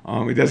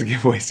 He doesn't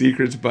give away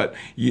secrets, but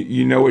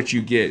you know what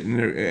you get.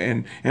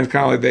 And it's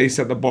kind of like they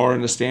set the bar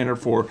and the standard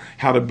for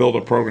how to build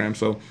a program.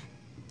 So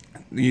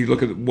you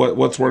look at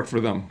what's worked for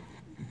them.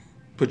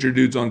 Put your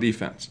dudes on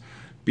defense.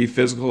 Be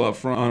physical up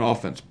front on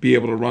offense. Be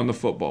able to run the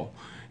football.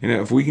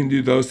 If we can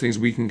do those things,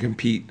 we can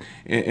compete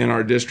in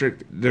our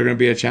district. They're going to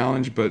be a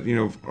challenge, but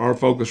our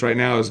focus right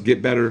now is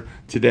get better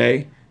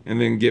today and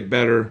then get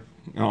better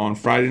on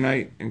Friday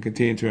night and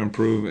continue to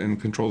improve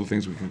and control the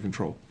things we can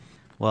control.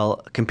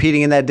 Well,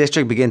 competing in that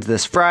district begins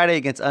this Friday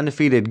against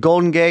undefeated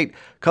Golden Gate.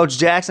 Coach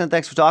Jackson,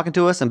 thanks for talking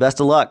to us, and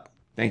best of luck.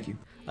 Thank you.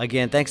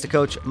 Again, thanks to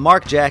Coach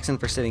Mark Jackson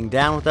for sitting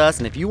down with us.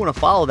 And if you want to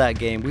follow that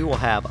game, we will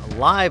have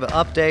live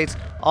updates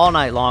all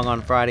night long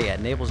on Friday at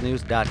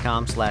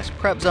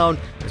naplesnews.com/prepzone,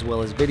 as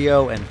well as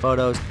video and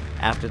photos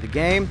after the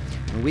game.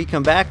 When we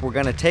come back, we're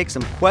going to take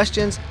some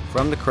questions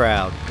from the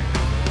crowd.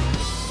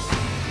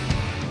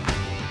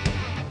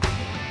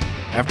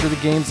 After the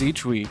games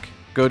each week,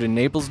 go to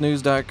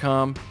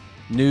naplesnews.com,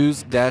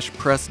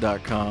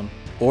 news-press.com,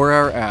 or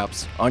our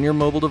apps on your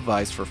mobile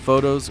device for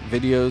photos,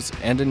 videos,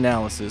 and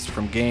analysis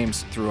from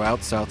games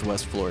throughout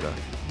Southwest Florida.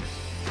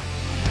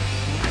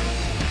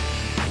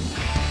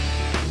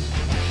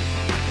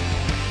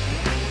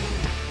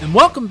 And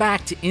welcome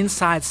back to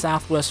Inside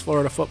Southwest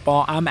Florida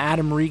Football. I'm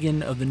Adam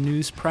Regan of the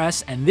News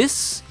Press, and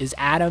this is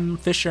Adam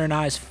Fisher and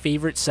I's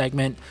favorite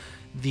segment,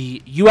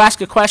 the You Ask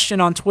a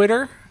Question on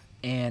Twitter,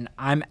 and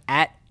I'm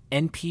at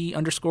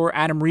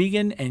NP_Adam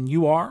Regan, and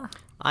you are?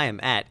 I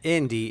am at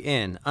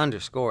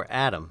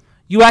NDN_Adam.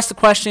 You ask the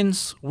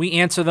questions, we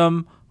answer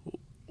them,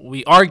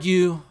 we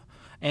argue,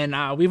 and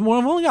we've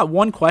only got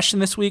one question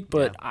this week,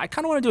 but I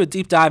kind of want to do a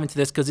deep dive into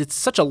this because it's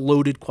such a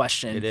loaded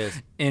question. It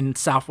is. In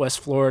Southwest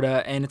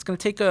Florida, and it's going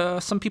to take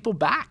some people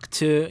back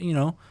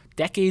to,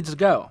 decades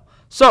ago.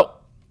 So,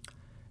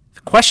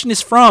 the question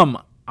is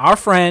from our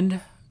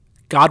friend,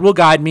 God Will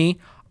Guide Me.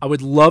 I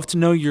would love to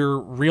know your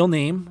real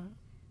name.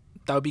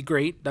 That would be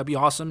great. That'd be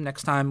awesome.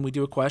 Next time we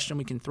do a question,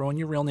 we can throw in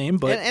your real name.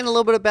 But and a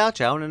little bit about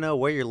you. I want to know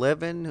where you're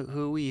living,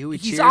 who he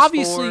cheers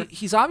for.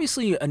 He's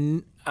obviously a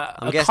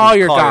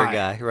Collier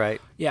guy, right?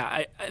 Yeah.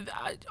 I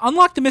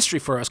unlock the mystery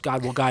for us.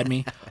 God Will Guide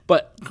Me.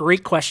 But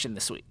great question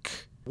this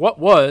week. What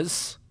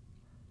was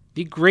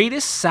the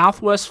greatest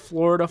Southwest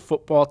Florida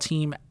football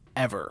team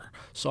ever?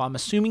 So I'm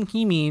assuming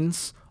he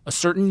means a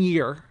certain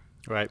year.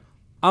 Right.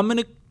 I'm going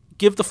to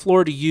give the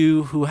floor to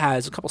you, who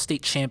has a couple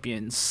state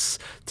champions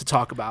to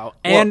talk about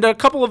and a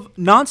couple of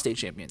non-state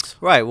champions.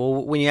 Right.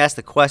 Well, when you ask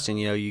the question,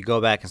 you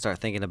go back and start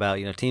thinking about,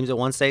 teams that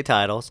won state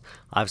titles.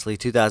 Obviously,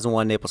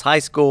 2001 Naples High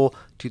School,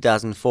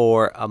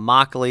 2004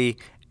 Immokalee,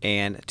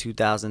 and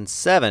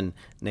 2007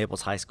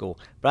 Naples High School.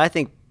 But I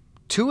think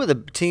two of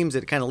the teams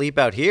that kind of leap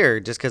out here,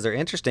 just because they're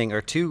interesting,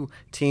 are two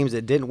teams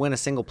that didn't win a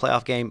single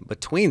playoff game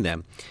between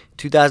them.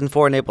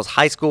 2004 Naples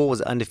High School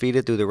was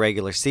undefeated through the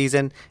regular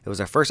season. It was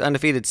their first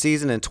undefeated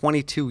season in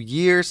 22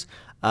 years.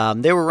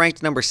 They were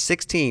ranked number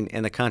 16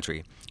 in the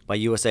country by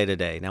USA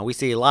Today. Now, we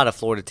see a lot of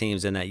Florida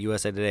teams in that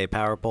USA Today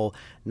power poll.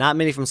 Not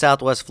many from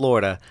Southwest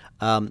Florida.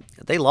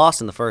 They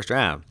lost in the first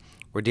round.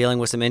 We're dealing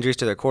with some injuries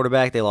to their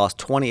quarterback. They lost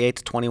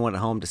 28-21 at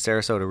home to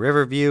Sarasota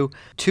Riverview.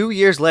 2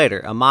 years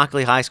later,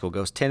 Immokalee High School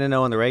goes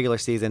 10-0 in the regular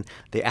season.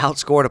 They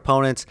outscored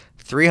opponents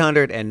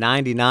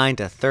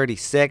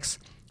 399-36.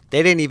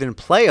 They didn't even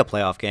play a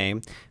playoff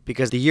game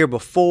because the year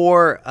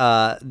before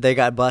they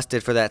got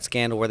busted for that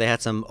scandal where they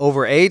had some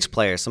overage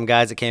players, some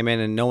guys that came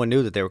in and no one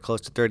knew that they were close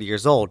to 30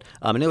 years old.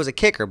 And it was a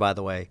kicker, by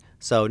the way.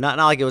 So not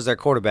like it was their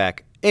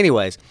quarterback.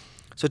 Anyways,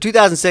 so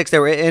 2006, they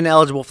were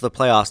ineligible for the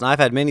playoffs, and I've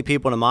had many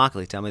people in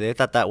Immokalee tell me they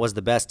thought that was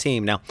the best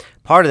team. Now,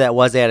 part of that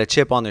was they had a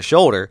chip on their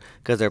shoulder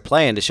because they're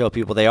playing to show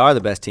people they are the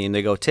best team.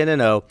 They go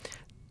 10-0.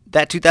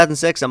 That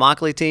 2006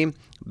 Immokalee team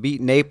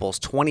beat Naples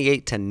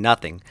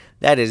 28-0.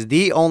 That is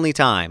the only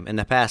time in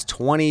the past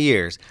 20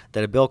 years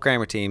that a Bill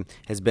Kramer team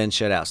has been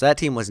shut out. So that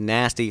team was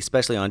nasty,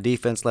 especially on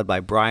defense, led by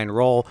Brian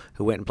Roll,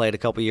 who went and played a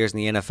couple years in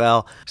the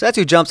NFL. So that's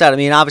who jumps out. I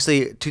mean,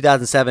 obviously,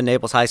 2007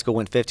 Naples High School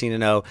went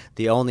 15-0,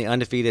 the only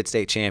undefeated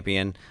state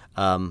champion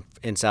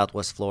in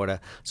Southwest Florida.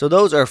 So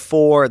those are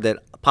four that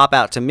pop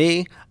out to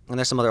me. And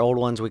there's some other old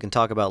ones we can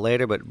talk about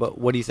later, but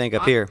what do you think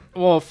up here?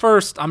 Well,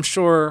 first, I'm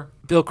sure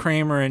Bill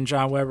Kramer and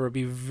John Weber would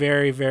be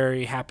very,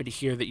 very happy to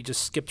hear that you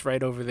just skipped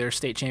right over their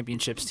state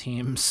championships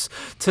teams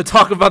to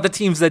talk about the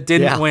teams that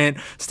didn't win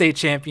state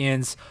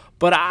champions.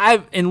 But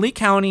in Lee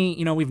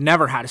County, we've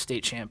never had a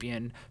state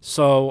champion,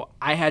 so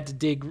I had to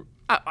dig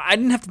I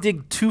didn't have to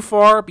dig too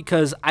far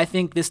because I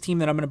think this team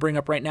that I'm going to bring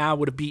up right now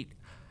would have beat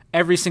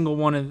every single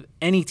one of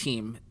any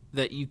team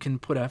that you can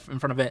put in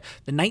front of it.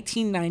 The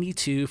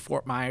 1992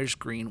 Fort Myers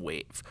Green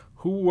Wave,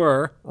 who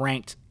were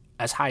ranked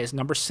as high as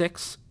number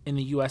 6 in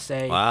the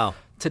USA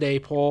Today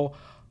poll,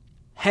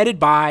 headed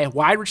by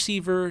wide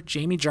receiver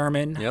Jamie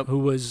German, who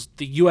was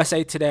the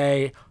USA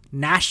Today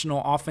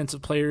National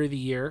Offensive Player of the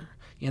Year.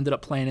 He ended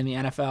up playing in the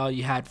NFL.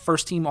 You had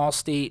first-team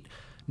All-State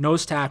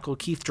nose tackle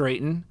Keith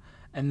Drayton,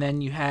 and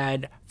then you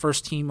had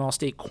first-team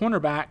All-State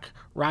cornerback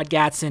Rod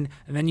Gatson,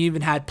 and then you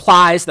even had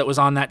Plies that was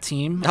on that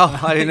team. Oh,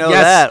 I didn't know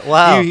that.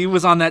 Wow. He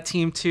was on that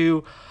team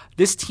too.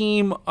 This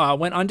team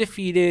went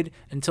undefeated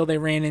until they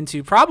ran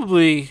into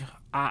probably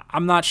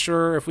I'm not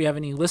sure if we have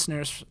any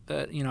listeners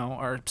that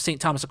are St.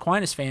 Thomas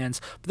Aquinas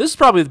fans, but this is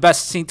probably the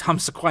best St.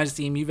 Thomas Aquinas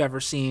team you've ever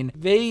seen.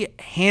 They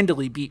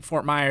handily beat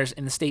Fort Myers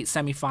in the state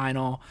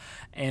semifinal,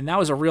 and that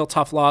was a real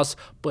tough loss.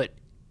 But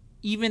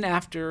even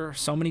after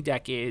so many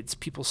decades,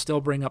 people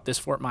still bring up this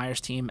Fort Myers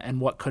team and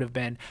what could have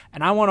been.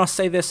 And I want to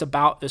say this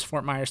about this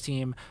Fort Myers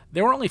team: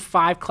 there were only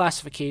 5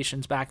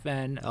 classifications back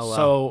then,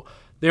 so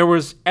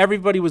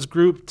everybody was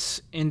grouped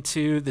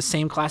into the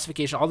same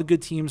classification. All the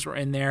good teams were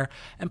in there.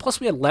 And plus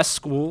we had less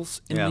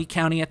schools in Lee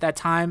County at that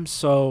time.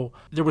 So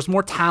there was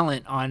more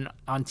talent on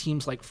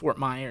teams like Fort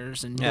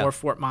Myers and North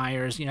Fort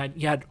Myers. You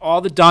had all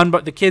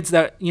the kids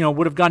that,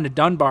 would have gone to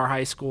Dunbar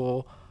High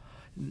School.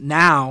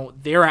 Now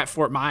they're at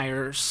Fort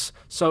Myers.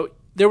 So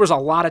there was a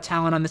lot of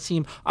talent on the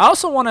team. I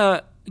also want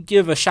to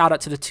give a shout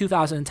out to the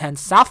 2010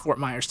 South Fort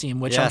Myers team,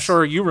 which I'm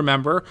sure you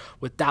remember,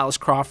 with Dallas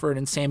Crawford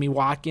and Sammy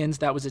Watkins.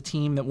 That was a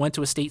team that went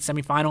to a state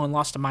semifinal and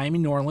lost to Miami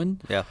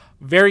Norland. Yeah.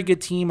 Very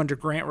good team under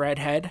Grant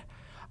Redhead.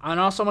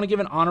 And I also want to give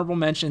an honorable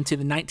mention to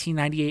the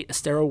 1998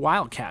 Estero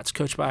Wildcats,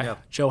 coached by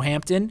Joe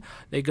Hampton.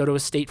 They go to a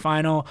state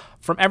final.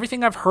 From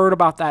everything I've heard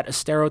about that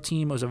Estero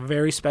team, it was a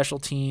very special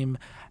team.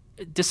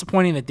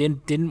 Disappointing that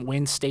didn't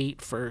win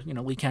state for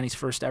Lee County's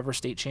first ever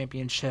state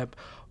championship.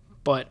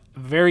 But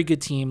very good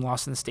team,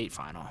 lost in the state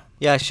final.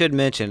 Yeah, I should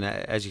mention,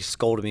 as you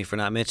scolded me for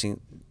not mentioning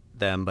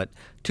them, but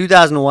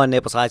 2001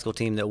 Naples High School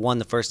team that won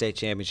the first state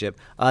championship,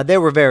 they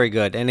were very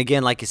good. And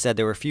again, like you said,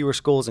 there were fewer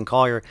schools in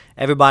Collier.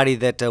 Everybody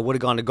that would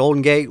have gone to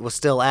Golden Gate was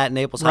still at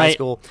Naples High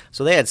School.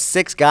 So they had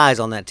 6 guys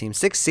on that team,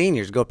 6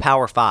 seniors go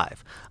Power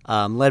 5,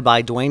 led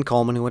by Dwayne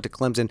Coleman, who went to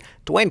Clemson.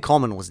 Dwayne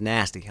Coleman was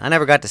nasty. I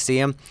never got to see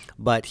him,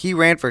 but he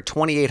ran for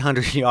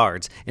 2,800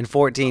 yards in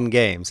 14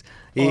 games.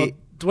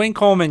 Dwayne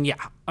Coleman,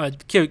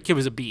 kid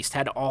was a beast.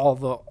 Had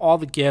all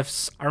the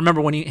gifts. I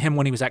remember when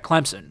he was at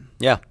Clemson.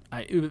 Yeah,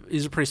 he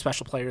was a pretty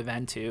special player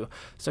then too.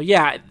 So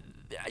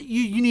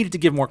you needed to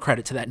give more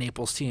credit to that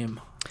Naples team.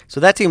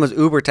 So that team was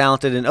uber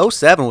talented, and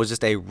 07 was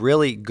just a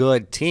really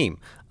good team.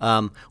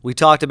 We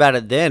talked about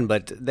it then,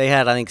 but they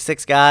had, I think,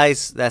 6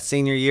 guys that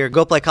senior year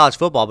go play college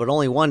football, but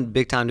only one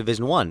big-time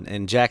Division I,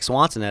 and Jack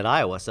Swanson at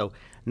Iowa. So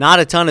not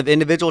a ton of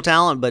individual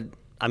talent, but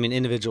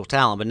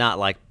not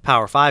like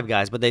Power 5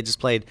 guys, but they just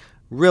played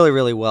really,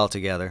 really well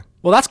together.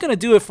 Well, that's going to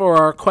do it for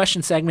our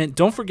question segment.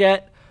 Don't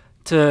forget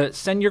to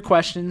send your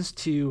questions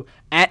to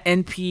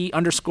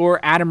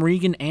 @NP_Adam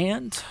Regan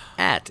and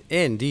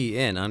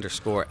 @NDN_Adam.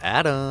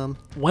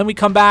 When we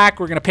come back,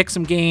 we're going to pick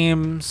some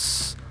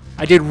games.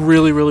 I did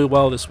really, really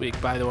well this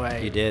week, by the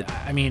way. You did.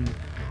 I mean,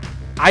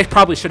 I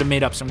probably should have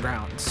made up some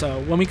ground. So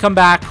when we come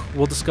back,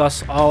 we'll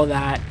discuss all of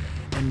that,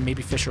 and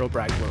maybe Fisher will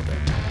brag a little bit.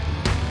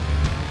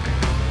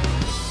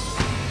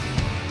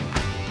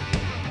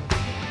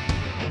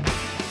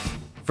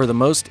 For the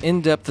most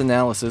in-depth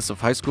analysis of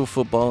high school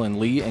football in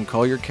Lee and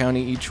Collier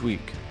County each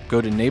week,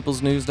 go to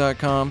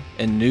naplesnews.com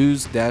and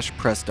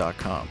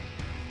news-press.com.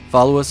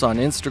 Follow us on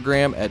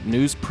Instagram at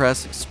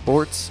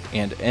newspresssports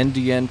and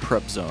NDN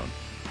Prep Zone.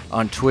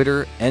 On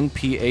Twitter,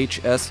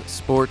 NPHS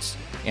Sports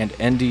and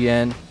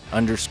NDN_Prep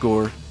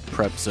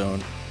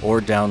Zone, or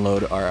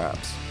download our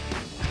apps.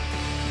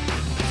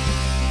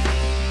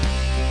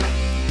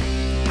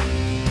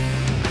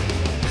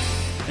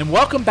 And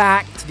welcome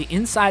back to the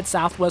Inside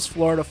Southwest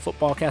Florida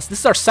Football Cast. This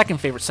is our second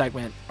favorite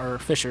segment, or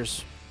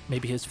Fisher's,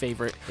 maybe his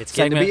favorite It's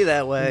segment. Getting to be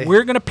that way.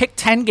 We're going to pick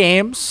 10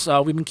 games.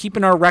 We've been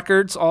keeping our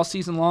records all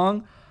season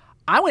long.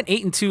 I went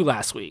 8-2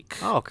 last week.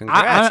 Oh,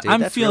 congrats, dude.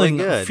 I'm That's feeling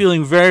really good.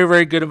 feeling very,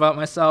 very good about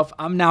myself.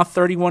 I'm now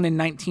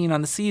 31-19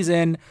 on the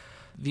season.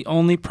 The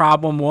only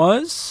problem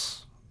was...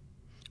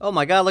 Oh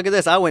my God! Look at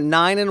this. I went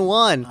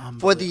 9-1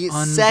 for the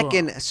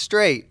second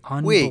straight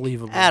week.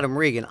 Adam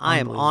Regan, I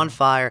am on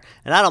fire,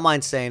 and I don't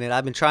mind saying it.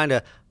 I've been trying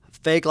to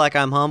fake like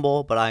I'm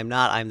humble, but I'm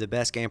not. I'm the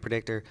best game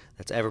predictor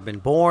that's ever been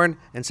born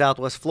in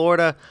Southwest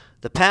Florida.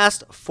 The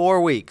past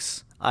 4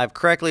 weeks, I've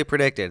correctly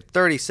predicted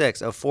 36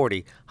 of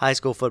 40 high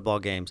school football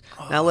games.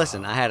 Now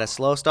listen, I had a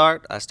slow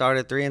start. I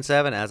started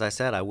 3-7. As I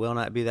said, I will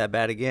not be that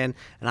bad again,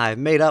 and I have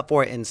made up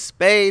for it in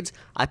spades.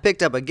 I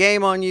picked up a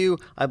game on you.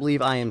 I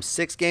believe I am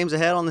 6 games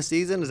ahead on the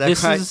season. Is that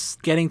right? This is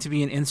getting to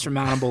be an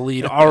insurmountable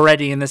lead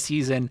already in the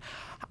season.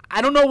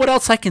 I don't know what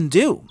else I can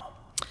do.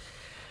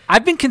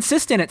 I've been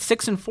consistent at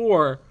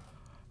 6-4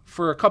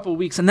 for a couple of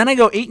weeks, and then I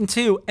go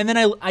 8-2, and then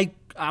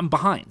I'm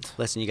behind.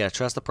 Listen, you got to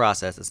trust the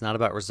process. It's not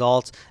about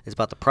results. It's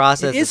about the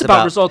process. It is it's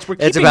about results.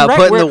 It's about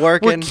putting the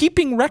work We're in.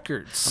 keeping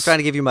records. I'm trying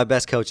to give you my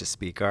best coaches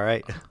speak, all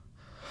right?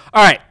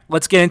 All right,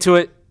 let's get into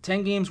it.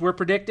 10 games we're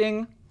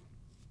predicting.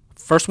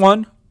 First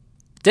one,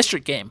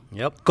 district game.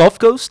 Yep. Gulf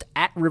Coast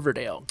at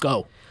Riverdale.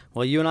 Go.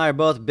 Well, you and I are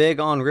both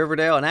big on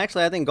Riverdale, and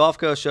actually I think Gulf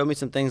Coast showed me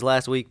some things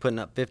last week, putting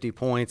up 50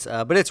 points.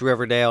 But it's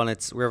Riverdale, and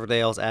it's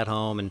Riverdale's at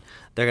home, and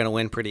they're going to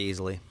win pretty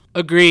easily.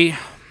 Agree.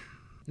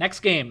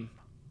 Next game,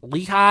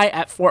 Lehigh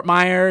at Fort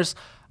Myers.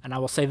 And I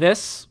will say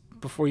this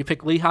before you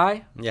pick Lehigh,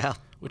 Yeah.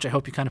 which I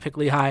hope you kind of pick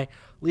Lehigh.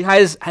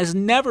 Lehigh has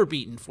never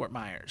beaten Fort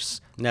Myers.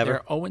 Never.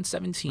 They're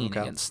 0-17 Okay.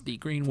 against the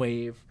Green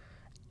Wave.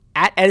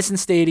 At Edison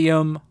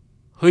Stadium,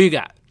 who you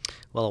got?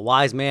 Well, a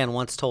wise man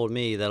once told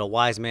me that a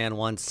wise man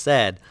once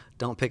said,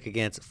 don't pick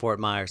against Fort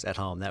Myers at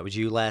home. That was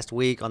you last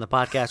week on the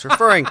podcast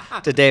referring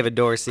to David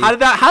Dorsey. How did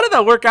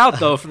that work out,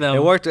 though, for them?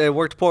 It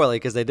worked poorly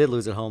because they did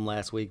lose at home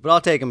last week. But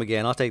I'll take them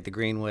again. I'll take the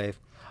Green Wave.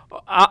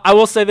 I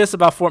will say this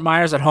about Fort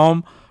Myers at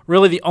home.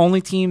 Really, the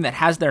only team that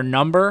has their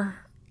number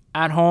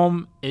at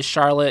home is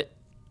Charlotte.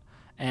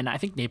 And I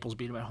think Naples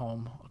beat them at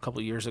home a couple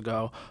of years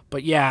ago.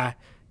 But, yeah,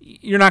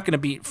 you're not going to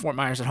beat Fort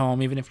Myers at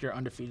home, even if you're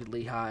undefeated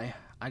Lehigh.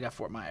 I got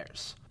Fort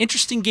Myers.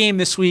 Interesting game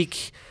this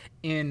week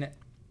in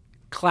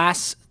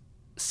Class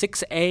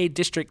 6A,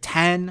 District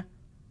 10.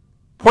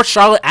 Port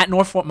Charlotte at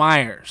North Fort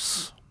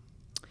Myers.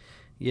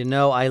 You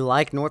know, I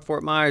like North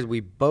Fort Myers. We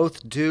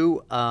both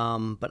do. But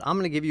I'm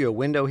going to give you a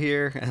window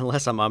here,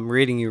 unless I'm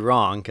reading you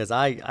wrong, because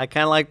I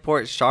kind of like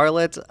Port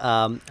Charlotte.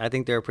 I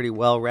think they're a pretty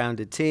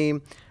well-rounded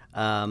team.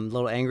 A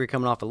little angry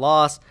coming off a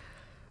loss.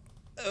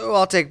 Oh,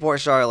 I'll take Port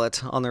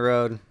Charlotte on the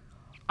road.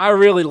 I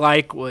really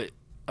like what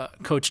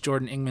Coach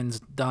Jordan Ingman's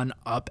done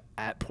up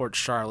at Port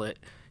Charlotte.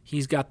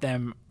 He's got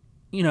them,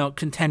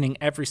 contending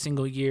every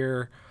single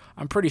year.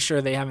 I'm pretty sure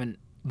they haven't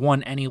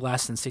won any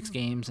less than 6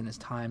 games in his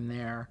time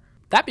there.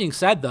 That being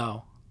said,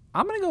 though,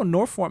 I'm going to go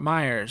North Fort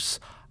Myers.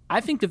 I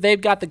think that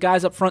they've got the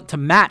guys up front to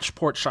match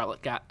Port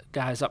Charlotte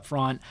guys up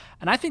front,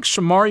 and I think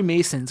Shamari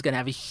Mason's going to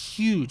have a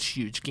huge,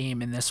 huge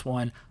game in this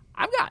one.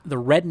 I've got the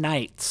Red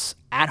Knights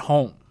at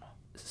home.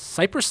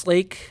 Cypress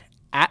Lake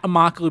at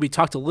Immokalee. We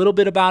talked a little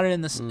bit about it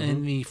in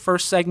the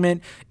first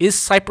segment. Is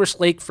Cypress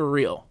Lake for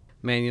real?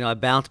 Man, I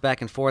bounced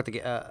back and forth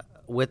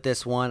with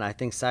this one. I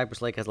think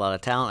Cypress Lake has a lot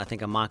of talent. I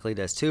think Immokalee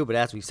does too. But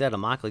as we said,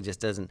 Immokalee just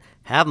doesn't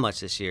have much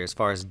this year as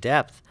far as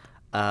depth.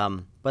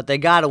 But they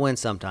got to win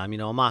sometime.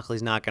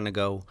 Immokalee's not going to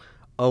go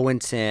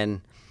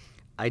 0-10.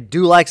 I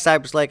do like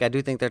Cypress Lake. I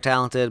do think they're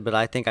talented, but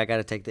I think I got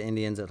to take the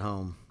Indians at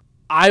home.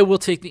 I will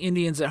take the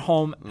Indians at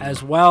home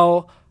as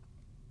well.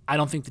 I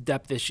don't think the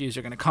depth issues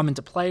are going to come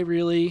into play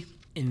really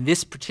in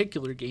this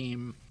particular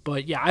game.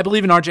 But yeah, I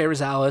believe in RJ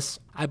Rosales.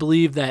 I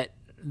believe that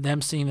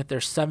them seeing that they're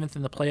 7th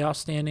in the playoff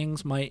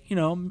standings might,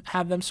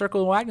 have them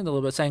circle the wagons a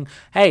little bit, saying,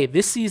 hey,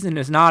 this season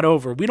is not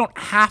over. We don't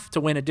have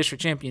to win a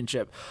district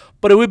championship.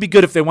 But it would be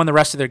good if they won the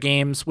rest of their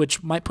games,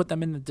 which might put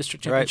them in the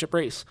district championship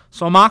race.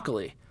 So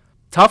Immokalee,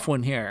 tough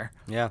one here.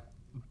 Yeah.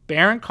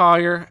 Barron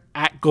Collier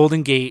at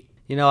Golden Gate.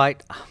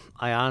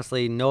 I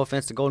honestly, no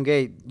offense to Golden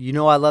Gate,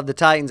 I love the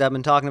Titans. I've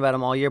been talking about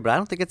them all year, but I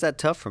don't think it's that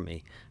tough for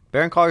me.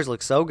 Barron Colliers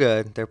look so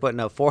good. They're putting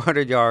up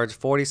 400 yards,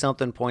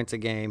 40-something points a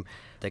game.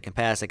 They can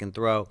pass, they can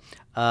throw.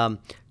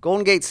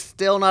 Golden Gate's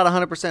still not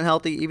 100%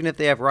 healthy, even if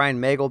they have Ryan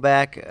Magel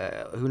back.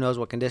 Who knows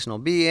what condition he'll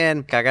be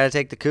in. I got to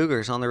take the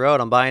Cougars on the road.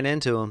 I'm buying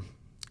into them.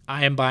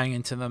 I am buying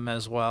into them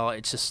as well.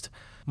 It's just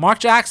Mark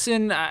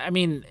Jackson,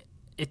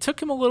 it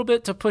took him a little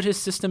bit to put his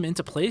system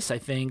into place, I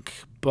think.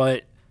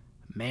 But,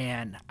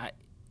 man,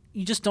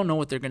 you just don't know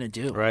what they're going to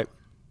do. Right.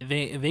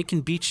 They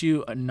can beat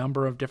you a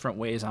number of different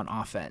ways on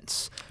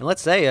offense. And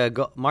let's say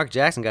Mark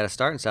Jackson got a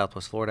start in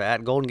Southwest Florida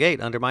at Golden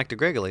Gate under Mike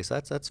DeGrigoly. So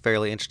that's a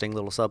fairly interesting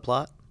little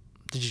subplot.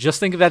 Did you just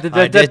think of that?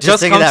 I did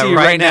just think of that to you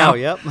right now.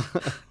 Yep.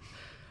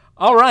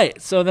 All right.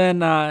 So then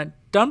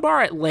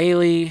Dunbar at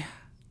Lely.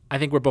 I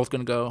think we're both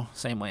going to go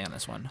same way on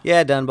this one.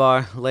 Yeah,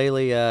 Dunbar.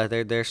 Lely,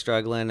 they're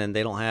struggling, and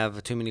they don't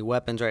have too many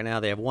weapons right now.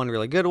 They have one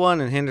really good one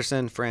in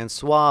Henderson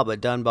Francois, but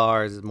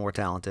Dunbar is more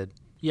talented.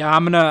 Yeah,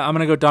 I'm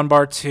gonna go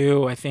Dunbar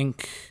too. I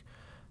think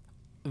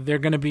they're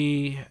gonna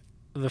be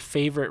the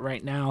favorite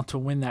right now to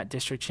win that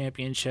district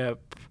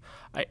championship.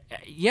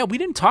 We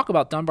didn't talk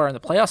about Dunbar in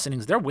the playoff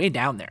innings. They're way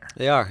down there.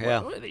 They are,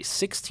 yeah. What are they,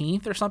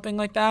 16th or something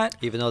like that?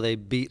 Even though they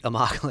beat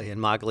Immokalee, and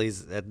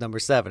Immokalee's at number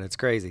 7. It's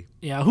crazy.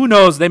 Yeah, who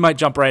knows? They might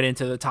jump right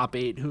into the top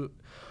 8. Who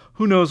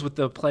knows with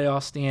the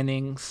playoff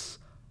standings?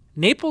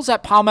 Naples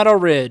at Palmetto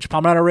Ridge.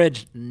 Palmetto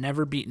Ridge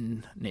never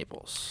beaten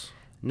Naples.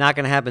 Not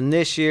going to happen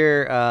this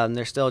year.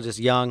 They're still just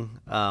young.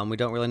 We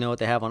don't really know what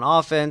they have on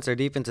offense. Their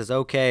defense is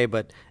okay,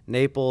 but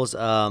Naples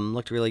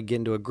looked to really get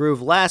into a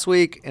groove last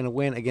week in a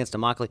win against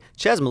Immokalee.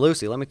 Ches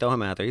Malusi, let me throw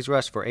him out there. He's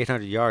rushed for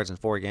 800 yards in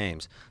 4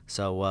 games.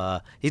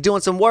 So he's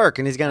doing some work,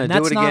 and he's going to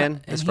do it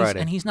again this Friday.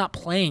 And he's not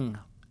playing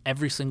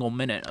every single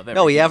minute of every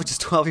No, he game. averages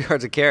 12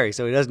 yards a carry,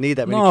 so he doesn't need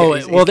that many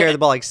carries. He's carried the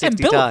ball like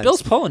 60 times.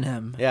 Bill's pulling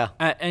him. Yeah.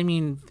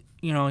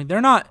 They're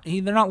not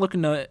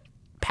looking to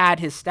pad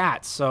his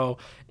stats. So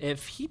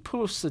if he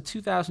posts a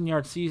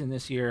 2,000-yard season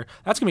this year,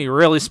 that's going to be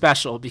really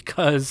special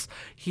because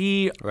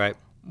he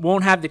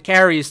won't have the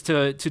carries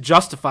to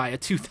justify a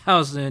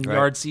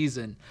 2,000-yard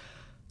season.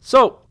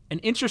 So an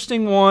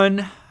interesting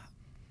one.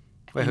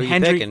 Wait, who are you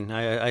picking?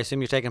 I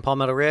assume you're taking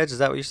Palmetto Ridge. Is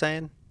that what you're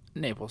saying?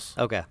 Naples.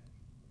 Okay.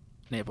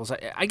 Naples.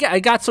 I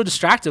got so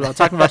distracted about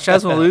talking about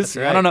Chez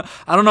Mellusi. Right.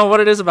 I don't know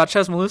what it is about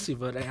Chez Mellusi,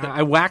 but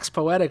I wax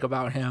poetic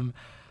about him.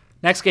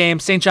 Next game,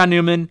 St. John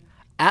Neumann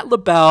at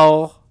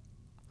LaBelle.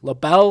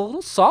 LaBelle a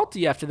little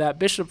salty after that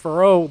Bishop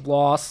Verot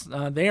loss.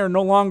 They are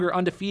no longer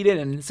undefeated,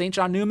 and St.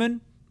 John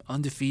Neumann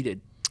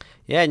undefeated.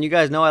 Yeah, and you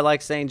guys know I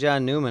like St.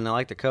 John Neumann. I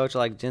like the coach. I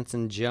like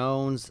Jensen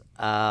Jones.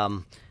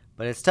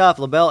 But it's tough.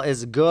 LaBelle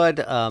is good.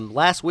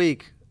 Last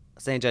week,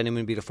 St. John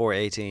Neumann beat a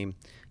 4A team.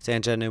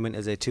 St. John Neumann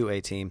is a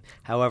 2A team.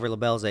 However,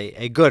 LaBelle's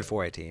a good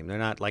 4A team. They're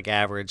not like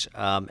average.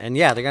 And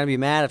yeah, they're going to be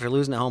mad after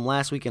losing at home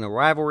last week in a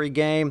rivalry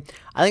game.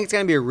 I think it's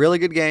going to be a really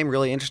good game,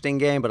 really interesting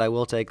game, but I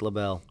will take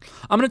LaBelle.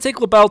 I'm going to take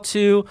LaBelle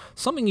too.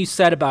 Something you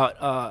said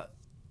about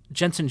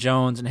Jensen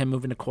Jones and him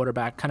moving to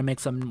quarterback kind of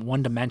makes them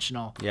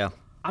one-dimensional. Yeah.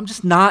 I'm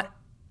just not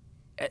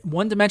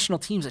one-dimensional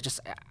teams.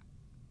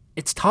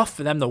 It's tough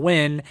for them to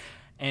win,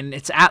 and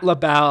it's at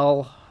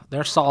LaBelle.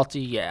 They're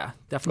salty, yeah,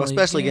 definitely.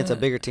 Well, especially against a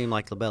bigger team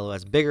like LaBelle, who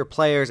has bigger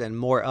players and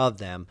more of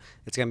them.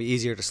 It's going to be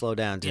easier to slow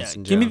down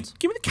Jensen Jones.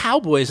 Give me the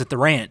Cowboys at the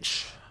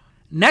Ranch.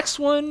 Next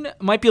one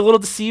might be a little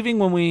deceiving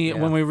when we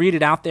read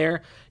it out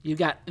there. You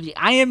got the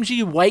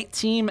IMG White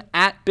team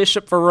at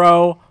Bishop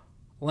Verot.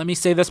 Let me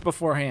say this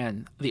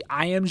beforehand: the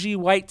IMG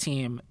White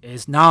team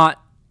is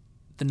not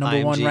the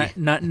number one,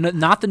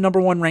 not the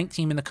number one ranked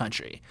team in the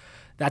country.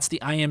 That's the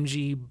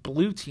IMG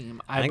Blue team,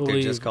 I believe.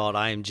 They're just called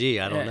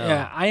IMG. I don't know.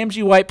 Yeah,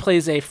 IMG White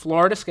plays a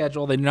Florida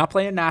schedule. They do not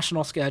play a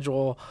national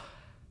schedule.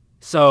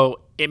 So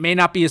it may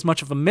not be as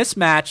much of a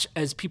mismatch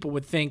as people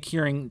would think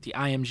hearing the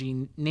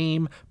IMG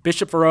name.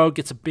 Bishop Verot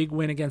gets a big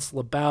win against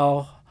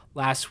LaBelle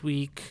last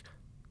week.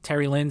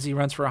 Terry Lindsay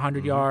runs for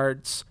 100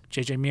 yards.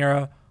 JJ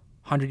Mira,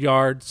 100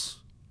 yards.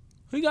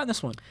 Who you got in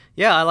this one?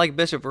 Yeah, I like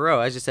Bishop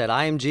Verot. As you said,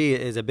 IMG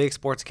is a big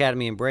sports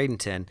academy in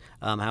Bradenton.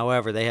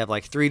 However, they have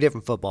like 3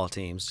 different football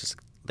teams.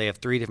 They have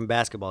 3 different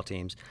basketball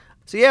teams.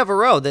 So, yeah,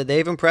 Verot,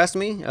 they've impressed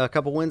me. A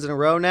couple wins in a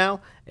row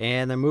now,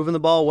 and they're moving the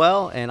ball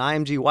well. And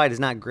IMG White is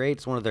not great.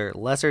 It's one of their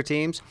lesser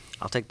teams.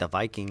 I'll take the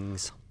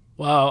Vikings.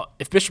 Well,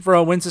 if Bishop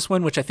Verot wins this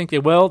one, which I think they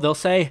will, they'll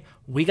say,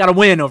 we got to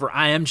win over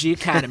IMG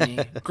Academy.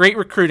 Great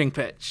recruiting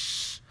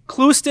pitch.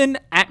 Clewiston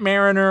at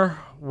Mariner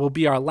will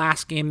be our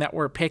last game that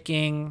we're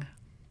picking.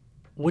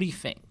 What do you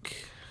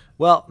think?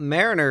 Well,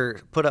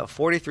 Mariner put up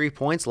 43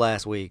 points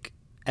last week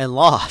and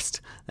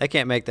lost. That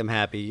can't make them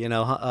happy. You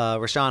know,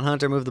 Rashawn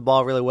Hunter moved the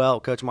ball really well.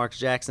 Coach Marcus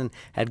Jackson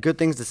had good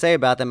things to say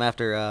about them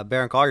after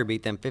Barron Collier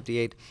beat them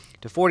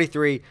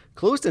 58-43.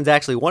 Clewiston's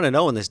actually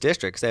 1-0 in this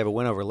district because they have a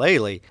win over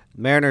Lely.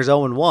 Mariners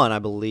 0-1, I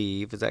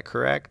believe. Is that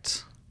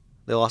correct?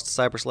 They lost to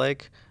Cypress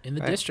Lake? In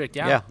the district,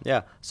 yeah.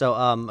 Yeah. So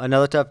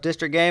another tough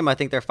district game. I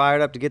think they're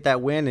fired up to get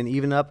that win and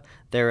even up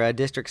their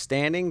district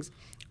standings.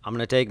 I'm going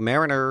to take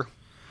Mariner.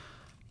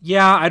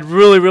 Yeah, I'd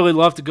really, really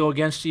love to go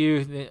against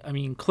you. I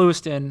mean,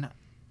 Clewiston,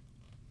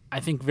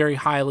 I think very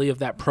highly of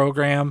that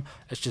program.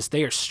 It's just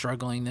they are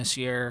struggling this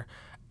year.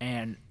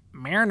 And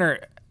Mariner,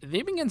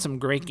 they've been getting some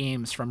great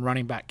games from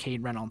running back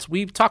Cade Reynolds.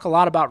 We talk a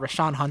lot about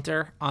Rashawn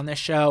Hunter on this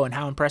show and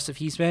how impressive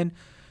he's been.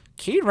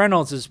 Cade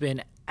Reynolds has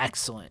been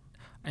excellent.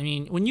 I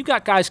mean, when you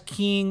got guys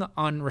keying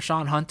on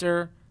Rashawn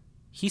Hunter,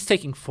 he's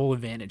taking full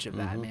advantage of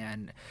that,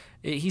 man.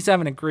 He's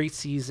having a great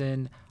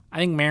season. I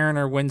think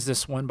Mariner wins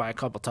this one by a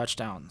couple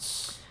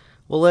touchdowns.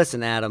 Well,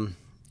 listen, Adam,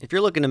 if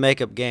you're looking to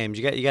make up games,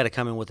 you got to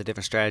come in with a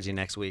different strategy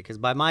next week. Because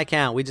by my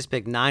count, we just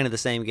picked 9 of the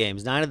same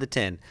games, 9 of the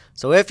 10.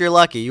 So if you're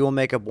lucky, you will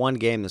make up one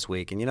game this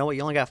week. And you know what?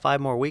 You only got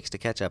 5 more weeks to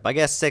catch up. I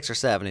guess 6 or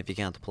 7 if you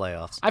count the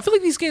playoffs. I feel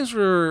like these games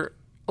were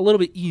a little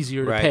bit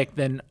easier to pick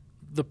than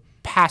the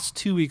past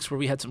 2 weeks where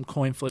we had some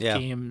coin flip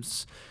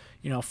games.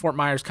 You know, Fort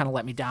Myers kind of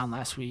let me down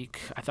last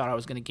week. I thought I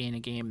was going to gain a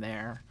game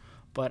there.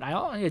 But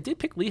I did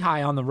pick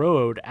Lehigh on the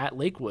road at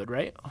Lakewood,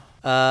 right?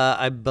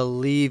 I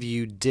believe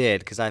you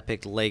did because I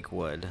picked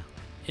Lakewood.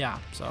 Yeah.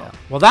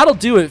 Well, that'll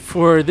do it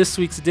for this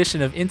week's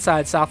edition of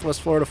Inside Southwest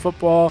Florida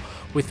Football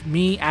with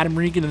me, Adam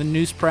Regan of the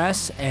News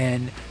Press,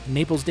 and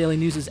Naples Daily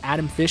News'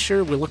 Adam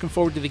Fisher. We're looking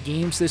forward to the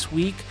games this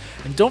week.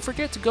 And don't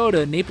forget to go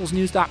to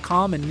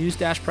naplesnews.com and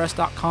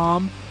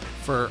news-press.com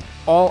for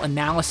all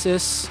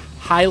analysis,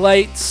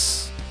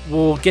 highlights.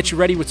 We'll get you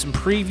ready with some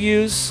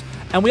previews.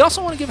 And we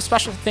also want to give a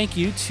special thank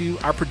you to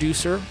our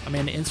producer,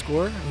 Amanda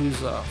Inscore, who's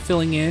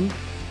filling in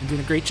and doing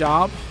a great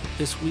job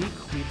this week.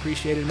 We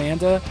appreciate it,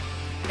 Amanda.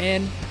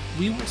 And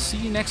we will see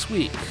you next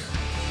week.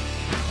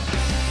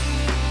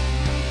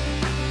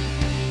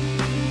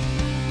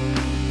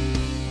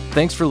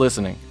 Thanks for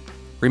listening.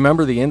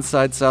 Remember, the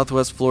Inside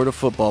Southwest Florida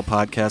Football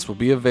podcast will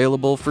be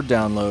available for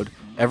download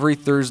every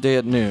Thursday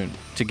at noon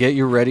to get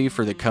you ready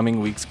for the coming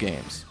week's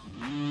games.